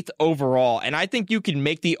 68th overall, and I think you can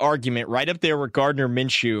make the argument right up there with Gardner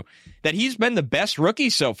Minshew that he's been the best rookie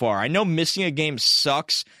so far. I know missing a game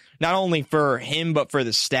sucks, not only for him, but for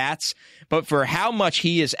the stats, but for how much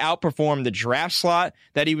he has outperformed the draft slot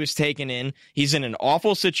that he was taken in. He's in an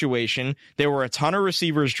awful situation. There were a ton of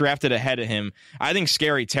receivers drafted ahead of him. I think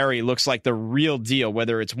Scary Terry looks like the real deal,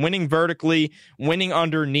 whether it's winning vertically, winning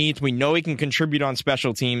underneath. We know he can contribute on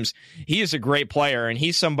special teams. He is a great player, and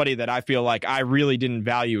he's somebody that I feel like I really didn't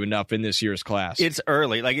value enough in this year's class. It's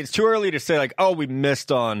early. Like, it's too early to say, like, oh, we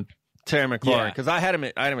missed on Terry McLaurin, because I had him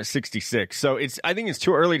at 66. So I think it's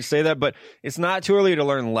too early to say that, but it's not too early to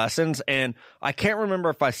learn lessons. And I can't remember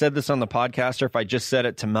if I said this on the podcast or if I just said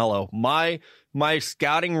it to Mello. My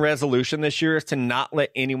scouting resolution this year is to not let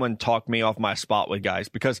anyone talk me off my spot with guys,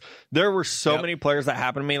 because there were so many players that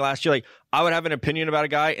happened to me last year. Like, I would have an opinion about a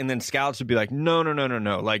guy, and then scouts would be like, no.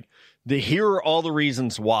 Like, here are all the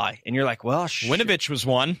reasons why. And you're like, well, Winovich was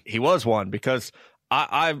one. He was one, because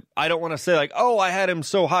I don't want to say like, oh, I had him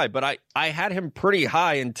so high, but I had him pretty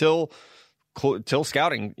high until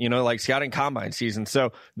scouting, like scouting combine season.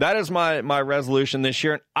 So that is my resolution this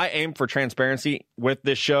year. And I aim for transparency with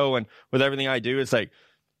this show and with everything I do. It's like,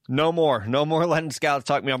 no more letting scouts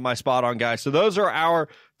talk me off my spot on guys. So those are our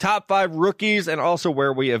top 5 rookies and also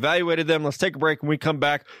where we evaluated them. Let's take a break. When we come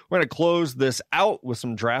back, we're going to close this out with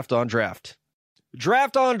some draft on draft.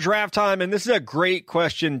 Draft on draft time, and this is a great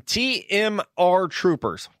question. TMR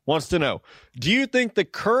Troopers wants to know, do you think the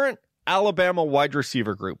current Alabama wide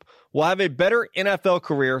receiver group will have a better NFL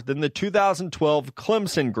career than the 2012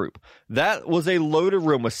 Clemson group? That was a loaded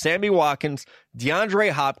room with Sammy Watkins,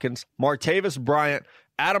 DeAndre Hopkins, Martavis Bryant,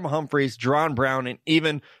 Adam Humphries, Jerron Brown, and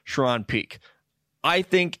even Sharon Peake. I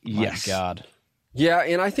think yes. My God. Yeah,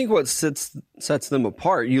 and I think what sets them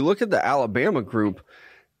apart, you look at the Alabama group,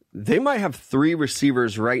 they might have 3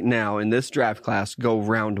 receivers right now in this draft class go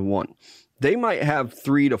round 1. They might have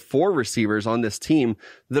 3 to 4 receivers on this team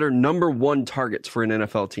that are number 1 targets for an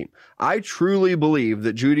NFL team. I truly believe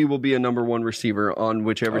that Jeudy will be a number 1 receiver on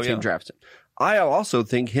whichever team drafts him. I also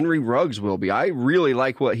think Henry Ruggs will be. I really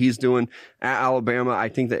like what he's doing at Alabama. I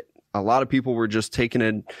think that a lot of people were just taking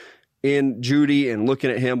it in Jeudy and looking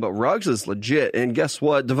at him, but Ruggs is legit. And guess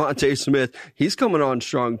what? Devontae Smith, he's coming on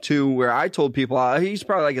strong too, where I told people he's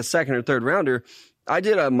probably like a 2nd or 3rd rounder. I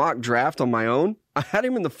did a mock draft on my own. I had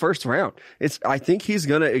him in the 1st round. I think he's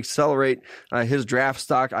going to accelerate his draft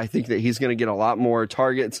stock. I think that he's going to get a lot more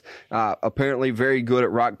targets. Apparently very good at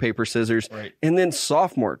rock, paper, scissors. Right. And then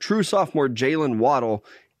true sophomore Jalen Waddle,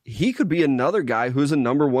 he could be another guy who's a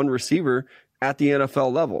number 1 receiver at the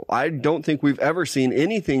NFL level. I don't think we've ever seen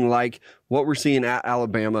anything like what we're seeing at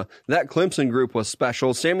Alabama. That Clemson group was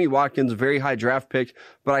special. Sammy Watkins, very high draft pick,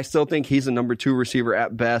 but I still think he's a number 2 receiver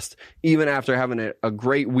at best, even after having a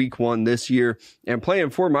great week 1 this year and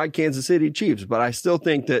playing for my Kansas City Chiefs. But I still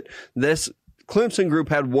think that this Clemson group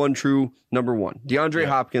had one true number 1, DeAndre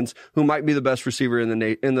Hopkins, who might be the best receiver in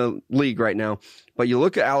the league right now. But you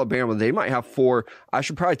look at Alabama, they might have 4. I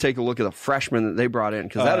should probably take a look at the freshman that they brought in,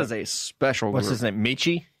 because that is a special what's group. His name?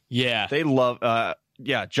 Michie? Yeah. They love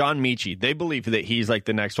John Michie. They believe that he's like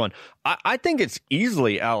the next one. I think it's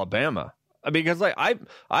easily Alabama, because like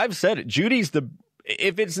I've said it. Judy's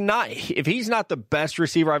if he's not the best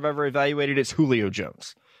receiver I've ever evaluated, it's Julio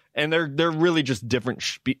Jones. And they're really just different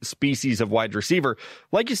species of wide receiver.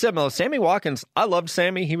 Like you said, Melo, Sammy Watkins, I loved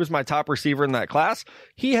Sammy. He was my top receiver in that class.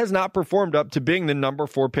 He has not performed up to being the number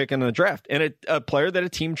 4 pick in the draft, and a player that a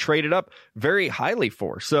team traded up very highly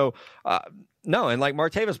for. So, no, and like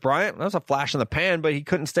Martavis Bryant, that was a flash in the pan, but he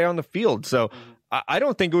couldn't stay on the field. So I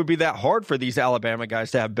don't think it would be that hard for these Alabama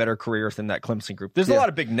guys to have better careers than that Clemson group. There's a lot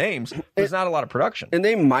of big names. There's not a lot of production. And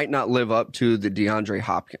they might not live up to the DeAndre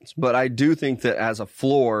Hopkins, but I do think that as a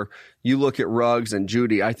floor, you look at Ruggs and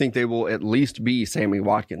Jeudy, I think they will at least be Sammy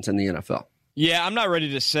Watkins in the NFL. Yeah, I'm not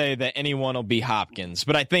ready to say that anyone will be Hopkins,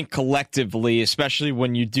 but I think collectively, especially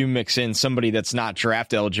when you do mix in somebody that's not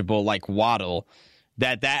draft eligible like Waddle,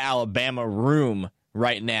 that Alabama room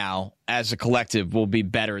right now as a collective will be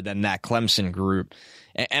better than that Clemson group.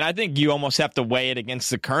 And I think you almost have to weigh it against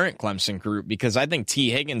the current Clemson group, because I think T.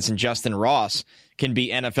 Higgins and Justin Ross can be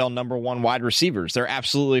NFL #1 wide receivers. They're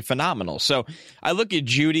absolutely phenomenal. So I look at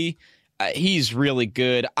Jeudy. He's really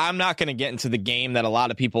good. I'm not going to get into the game that a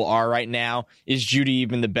lot of people are right now. Is Jeudy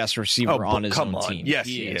even the best receiver on his own team? Yes,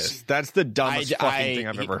 he is. That's the dumbest fucking thing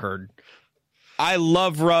I've ever heard. I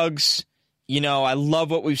love Ruggs. I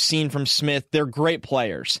love what we've seen from Smith. They're great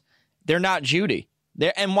players. They're not Jeudy.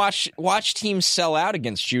 And watch teams sell out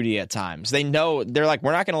against Jeudy at times. They know, they're like,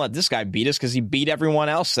 we're not going to let this guy beat us because he beat everyone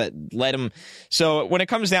else that let him. So when it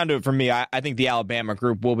comes down to it, for me, I think the Alabama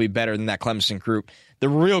group will be better than that Clemson group. The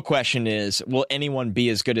real question is, will anyone be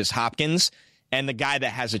as good as Hopkins? And the guy that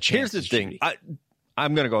has a chance. Here's the thing.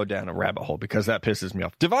 I'm going to go down a rabbit hole because that pisses me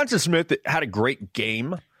off. Devonta Smith had a great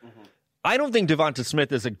game. I don't think Devonta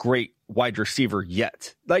Smith is a great wide receiver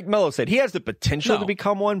yet. Like Mello said, he has the potential to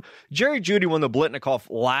become one. Jerry Jeudy won the Blitnikoff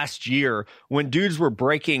last year when dudes were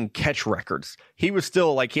breaking catch records. He was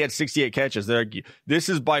still like, he had 68 catches. They're like, this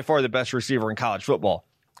is by far the best receiver in college football,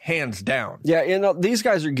 hands down. Yeah, and these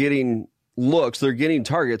guys are getting looks, they're getting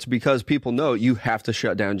targets because people know you have to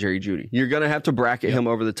shut down Jerry Jeudy. You're going to have to bracket him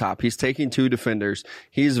over the top. He's taking 2 defenders.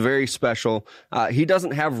 He's very special. He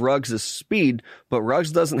doesn't have Ruggs' speed, but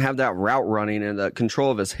Ruggs doesn't have that route running and the control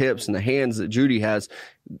of his hips and the hands that Jeudy has.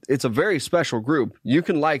 It's a very special group. You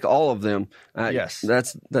can like all of them. Yes.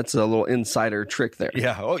 That's a little insider trick there.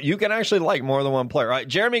 Yeah. Oh, you can actually like more than one player. All right.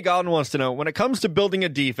 Jeremy Godden wants to know, when it comes to building a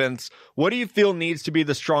defense, what do you feel needs to be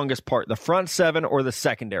the strongest part, the front seven or the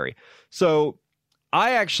secondary? So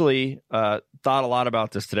I actually thought a lot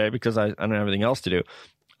about this today because I don't have anything else to do.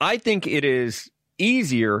 I think it is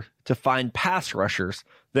easier to find pass rushers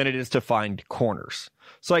than it is to find corners.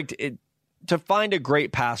 So to find a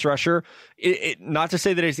great pass rusher, not to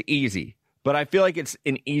say that it's easy, but I feel like it's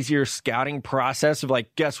an easier scouting process of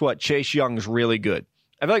like, guess what? Chase Young's really good.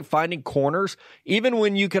 I feel like finding corners, even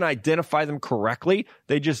when you can identify them correctly,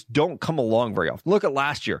 they just don't come along very often. Look at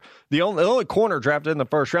last year. The only corner drafted in the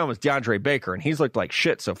first round was DeAndre Baker, and he's looked like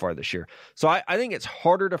shit so far this year. So I think it's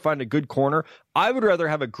harder to find a good corner. I would rather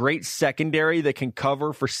have a great secondary that can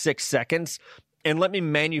cover for 6 seconds and let me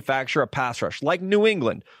manufacture a pass rush like New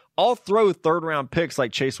England. I'll throw third-round picks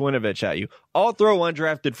like Chase Winovich at you. I'll throw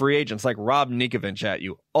undrafted free agents like Rob Ninkovich at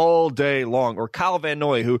you all day long, or Kyle Van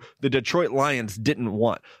Noy, who the Detroit Lions didn't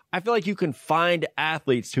want. I feel like you can find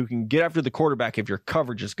athletes who can get after the quarterback if your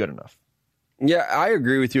coverage is good enough. Yeah, I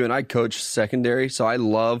agree with you, and I coach secondary, so I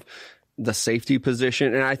love the safety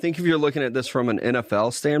position. And I think if you're looking at this from an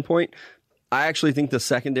NFL standpoint, I actually think the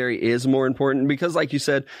secondary is more important because, like you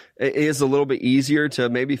said, it is a little bit easier to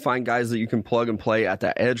maybe find guys that you can plug and play at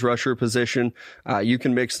that edge rusher position. You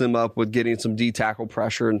can mix them up with getting some D tackle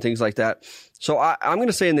pressure and things like that. So I'm going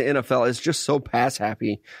to say in the NFL, it's just so pass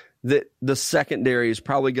happy that the secondary is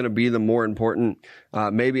probably going to be the more important.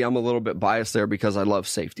 Maybe I'm a little bit biased there because I love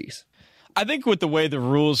safeties. I think with the way the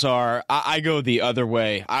rules are, I go the other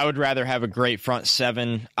way. I would rather have a great front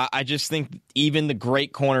seven. I just think even the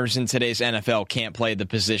great corners in today's NFL can't play the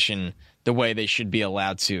position the way they should be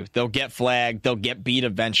allowed to. They'll get flagged. They'll get beat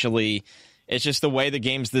eventually. It's just the way the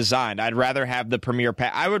game's designed. I'd rather have the premier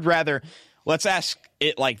pass. I would rather, let's ask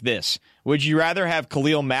it like this. Would you rather have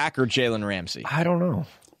Khalil Mack or Jalen Ramsey? I don't know.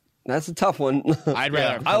 That's a tough one. I'd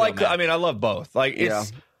rather have Khalil Mack. I love both. Like,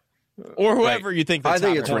 it's... Or whoever you think the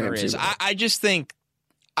top corner Ramsey, is. I just think,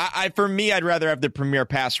 for me, I'd rather have the premier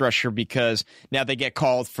pass rusher because now they get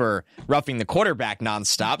called for roughing the quarterback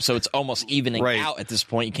nonstop, so it's almost evening out at this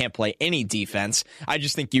point. You can't play any defense. I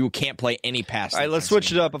just think you can't play any pass. All right, let's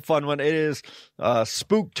switch it up. A fun one. It is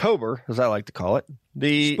Spooktober, as I like to call it.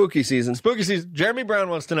 The spooky season. Spooky season. Jeremy Brown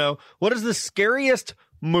wants to know, what is the scariest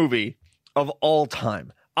movie of all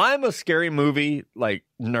time? I'm a scary movie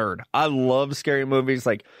nerd. I love scary movies.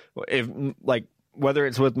 Whether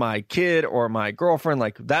it's with my kid or my girlfriend,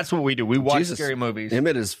 that's what we do. We watch scary movies.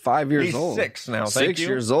 Emmett is 5 years old. He's 6 now. 6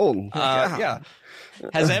 years old. Yeah.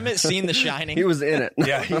 Has Emmett seen The Shining? He was in it.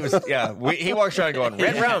 Yeah, he was. Yeah, he walks around going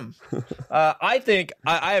red rum. I think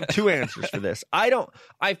I have 2 answers for this.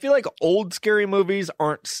 I feel like old scary movies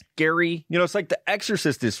aren't scary. It's like The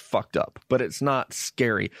Exorcist is fucked up, but it's not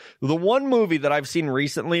scary. The one movie that I've seen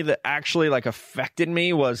recently that actually affected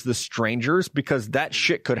me was The Strangers, because that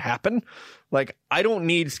shit could happen. I don't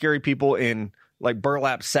need scary people in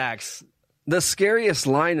burlap sacks. The scariest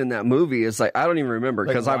line in that movie is I don't even remember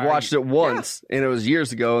because I've watched it once and it was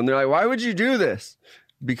years ago. And they're like, why would you do this?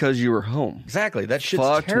 Because you were home. Exactly. That shit's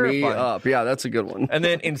fucked terrifying. me up. Yeah, that's a good one. And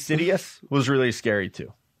then Insidious was really scary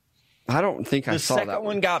too. I don't think I saw that. The second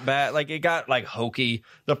one got bad. Like, it got like hokey.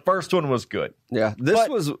 The first one was good. Yeah, this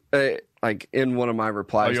was like in one of my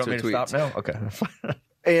replies you to want me tweets. to stop now? Okay.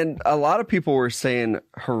 And a lot of people were saying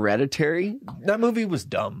Hereditary. That movie was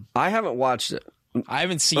dumb. I haven't watched it. I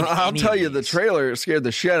haven't seen I'll tell you, the trailer scared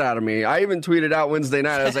the shit out of me. I even tweeted out Wednesday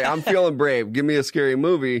night. I was like, I'm feeling brave. Give me a scary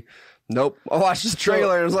movie. Nope. I watched the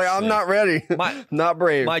trailer and I was like, I'm not ready. Not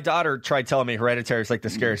brave. My daughter tried telling me Hereditary is like the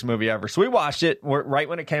scariest movie ever. So we watched it right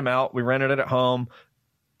when it came out. We rented it at home.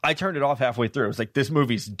 I turned it off halfway through. I was like, this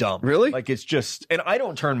movie's dumb. Really? Like, it's just, and I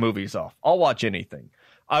don't turn movies off. I'll watch anything.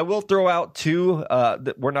 I will throw out two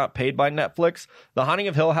that we're not paid by Netflix. The Haunting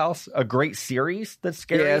of Hill House, a great series that's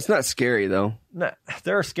scary. Yeah, it's not scary though. Nah,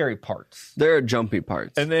 there are scary parts. There are jumpy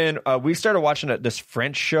parts. And then we started watching this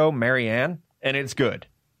French show, Marianne, and it's good.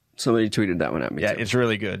 Somebody tweeted that one at me. Yeah, too. It's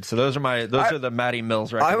really good. So those are the Maddie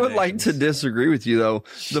Mills recommendations. I would like to disagree with you though.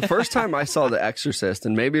 The first time I saw The Exorcist,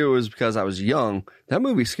 and maybe it was because I was young, that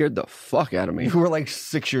movie scared the fuck out of me. You were like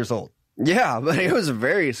 6 years old. Yeah, but it was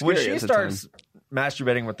very scary. When she starts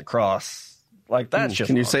masturbating with the cross, like that's just.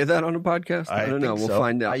 Can you say that on a podcast? I don't know. We'll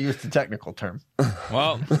find out. I used the technical term.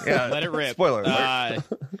 Well, let it rip. Spoiler alert.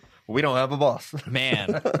 We don't have a boss.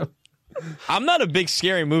 Man, I'm not a big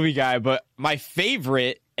scary movie guy, but my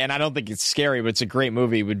favorite, and I don't think it's scary, but it's a great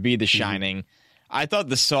movie, would be The Shining. I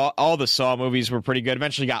thought all the Saw movies were pretty good.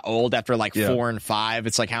 Eventually got old after like 4 and 5.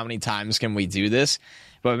 It's like, how many times can we do this?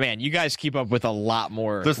 But man, you guys keep up with a lot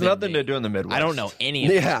more. There's nothing to do in the Midwest. I don't know any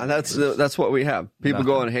of Yeah, that's what we have. People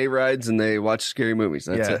go on hay rides and they watch scary movies.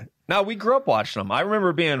 That's it. Now, we grew up watching them. I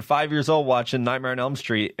remember being 5 years old watching Nightmare on Elm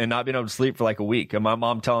Street and not being able to sleep for like a week. And my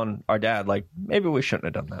mom telling our dad, like, maybe we shouldn't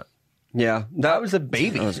have done that. Yeah, that was a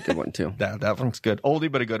baby. That was a good one too. That one's good.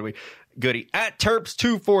 Oldie, but a goodie. At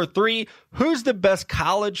Terps243, who's the best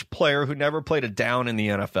college player who never played a down in the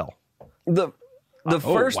NFL? The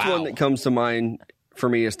first one that comes to mind for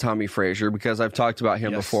me is Tommy Frazier, because I've talked about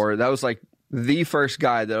him before. That was like the first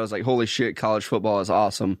guy that I was like, holy shit, college football is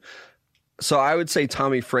awesome. So I would say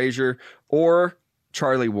Tommy Frazier or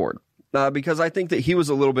Charlie Ward. Because I think that he was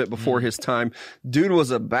a little bit before his time. Dude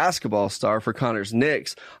was a basketball star for Connors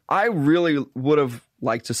Knicks. I really would have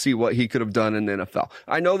liked to see what he could have done in the NFL.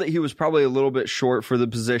 I know that he was probably a little bit short for the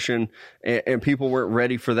position, and people weren't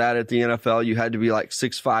ready for that at the NFL. You had to be like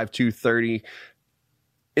 6'5", 230.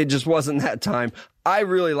 It just wasn't that time. I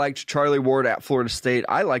really liked Charlie Ward at Florida State.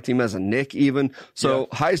 I liked him as a Nick even. So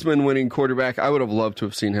Heisman winning quarterback, I would have loved to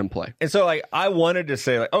have seen him play. And so like I wanted to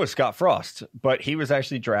say like, oh, Scott Frost, but he was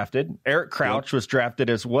actually drafted. Eric Crouch was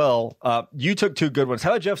drafted as well. You took two good ones.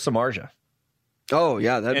 How about Jeff Samardzija? Oh,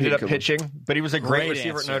 yeah. That ended up pitching, but he was a great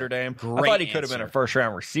receiver at Notre Dame. I thought he could have been a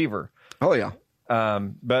first-round receiver. Oh, yeah.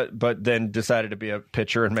 But then decided to be a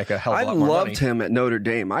pitcher and make a hell of a lot more money. I loved him at Notre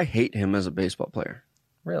Dame. I hate him as a baseball player.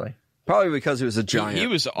 Really? Probably because he was a giant. He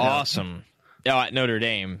was awesome at Notre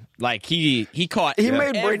Dame. Like he caught. He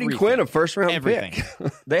made Brady Quinn a first round pick.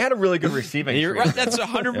 They had a really good receiving. You're right. That's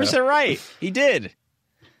 100% right. He did.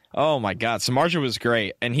 Oh my God, Samardzija was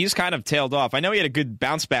great, and he's kind of tailed off. I know he had a good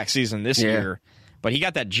bounce back season this year, but he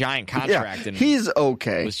got that giant contract. And he's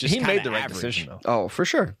okay. Was just he made the right average. decision though. Oh, for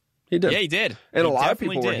sure. He did. Yeah, he did. And a lot of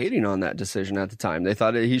people were hating on that decision at the time. They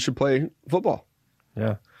thought he should play football.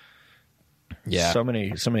 Yeah. Yeah. So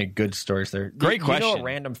many good stories there. Great question. You know a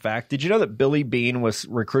random fact? Did you know that Billy Beane was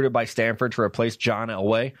recruited by Stanford to replace John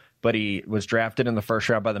Elway, but he was drafted in the first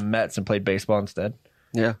round by the Mets and played baseball instead?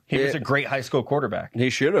 Yeah. He was a great high school quarterback.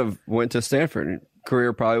 He should have went to Stanford.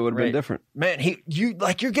 Career probably would have been different. Man, you're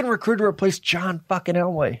getting recruited to replace John fucking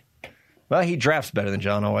Elway. Well, he drafts better than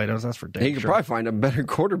John Elway does. That's for damn sure. He could probably find a better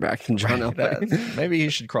quarterback than John Elway. Maybe he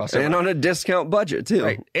should cross over. And on a discount budget, too.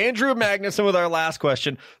 Right. Andrew Magnuson with our last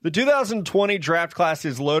question. The 2020 draft class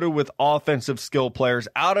is loaded with offensive skill players.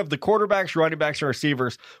 Out of the quarterbacks, running backs, and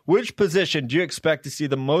receivers, which position do you expect to see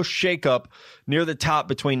the most shakeup near the top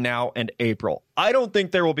between now and April? I don't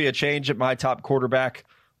think there will be a change at my top quarterback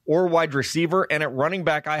or wide receiver. And at running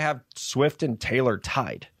back, I have Swift and Taylor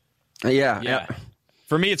tied. Yeah.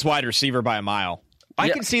 For me, it's wide receiver by a mile. I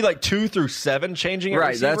can see like 2 through 7 changing.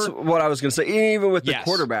 Right, that's what I was going to say. Even with the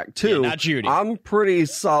quarterback, too. Yeah, not Judy. I'm pretty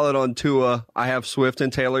solid on Tua. I have Swift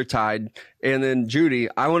and Taylor tied. And then Judy,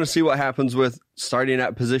 I want to see what happens with starting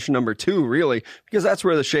at position number 2, really, because that's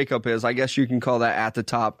where the shakeup is. I guess you can call that at the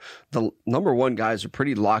top. The number 1 guys are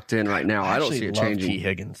pretty locked in right now. I don't see it changing. T.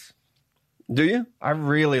 Higgins. Do you? I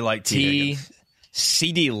really like T. Higgins.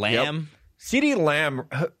 CeeDee Lamb. Yep. CeeDee Lamb,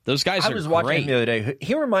 those guys I was watching him the other day.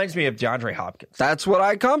 He reminds me of DeAndre Hopkins. That's what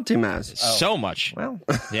I comped him as. So much. Well,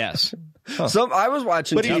 yes. I was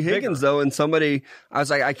watching T. Higgins, though, and I was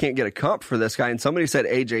like, I can't get a comp for this guy. And somebody said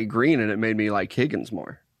AJ Green, and it made me like Higgins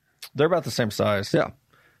more. They're about the same size. Yeah.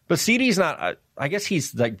 But CeeDee's not, I guess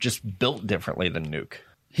he's like just built differently than Nuke.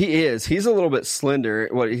 He is. He's a little bit slender.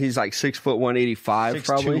 He's like 6 foot 185, 6'2",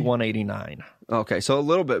 probably 189. Okay, so a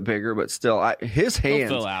little bit bigger, but still, his hands.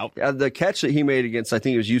 He'll fill out. The catch that he made against, I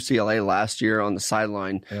think it was UCLA last year on the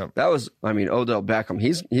sideline. Yep. That was, Odell Beckham.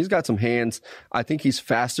 He's got some hands. I think he's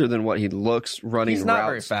faster than what he looks running. He's not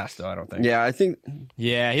routes. very fast though. I don't think. Yeah, I think.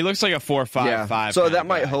 Yeah, he looks like a 4.55. So that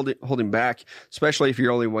might hold him back, especially if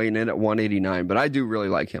you're only weighing in at 189. But I do really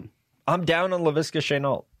like him. I'm down on Laviska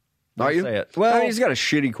Shenault. Are you? Say it. Well, he's got a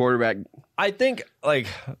shitty quarterback. I think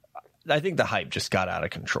the hype just got out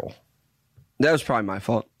of control. That was probably my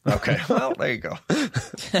fault. Okay. Well, there you go.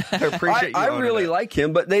 I appreciate you. I really like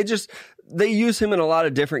him, but they use him in a lot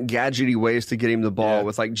of different gadgety ways to get him the ball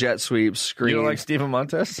with like jet sweeps, screens. You don't like Steven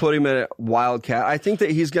Montez? Put him in a wildcat. I think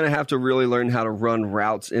that he's going to have to really learn how to run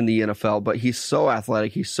routes in the NFL, but he's so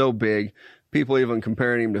athletic. He's so big. People even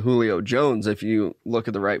comparing him to Julio Jones if you look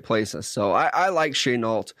at the right places. So I like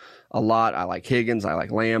Shenault a lot. I like Higgins. I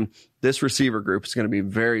like Lamb. This receiver group is going to be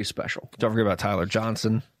very special. Don't forget about Tyler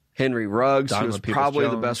Johnson. Henry Ruggs, Donovan who's Peoples probably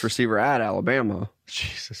Jones. the best receiver at Alabama.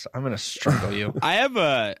 Jesus, I'm going to strangle you. I have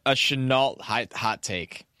a Shenault hot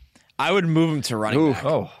take. I would move him to running back.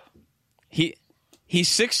 Oh. He's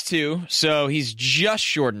 6'2", so he's just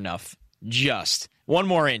short enough. Just. One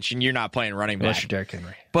more inch, and you're not playing running back. Unless you're Derrick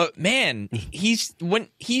Henry. But, man, he's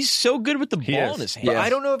so good with the ball in his hands. But I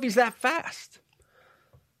don't know if he's that fast.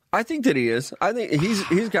 I think that he is. I think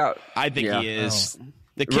he's got. I think he is.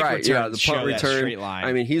 The kick Right, return, the show punt that return. straight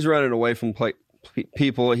line. He's running away from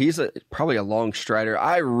people. He's probably a long strider.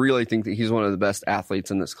 I really think that he's one of the best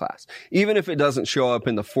athletes in this class. Even if it doesn't show up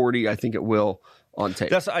in the 40, I think it will on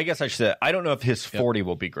tape. I guess I should say, I don't know if his 40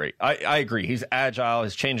 will be great. I agree. He's agile.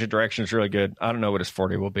 His change of direction is really good. I don't know what his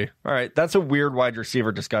 40 will be. All right. That's a weird wide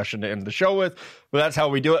receiver discussion to end the show with, but that's how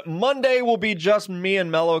we do it. Monday will be just me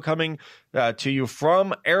and Mello coming to you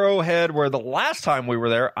from Arrowhead, where the last time we were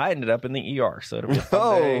there, I ended up in the ER. So it'll be a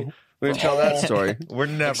fun day. We didn't tell that story. We're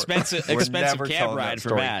never expensive never cab telling ride that for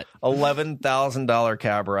story. Matt. $11,000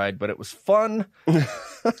 cab ride, but it was fun.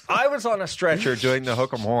 I was on a stretcher doing the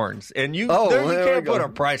hook 'em horns, and you can't put a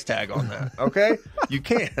price tag on that. Okay, you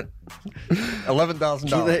can't.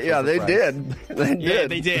 $11,000. Yeah, they did. They did. Yeah,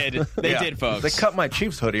 they did. They did, folks. They cut my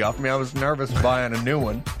Chiefs hoodie off me. I was nervous buying a new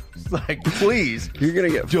one. It's like, please. You're gonna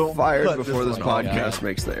get fired put before this this one on. podcast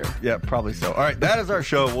makes the air. Yeah, probably so. All right, that is our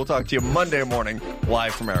show. We'll talk to you Monday morning,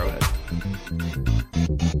 live from Arrowhead.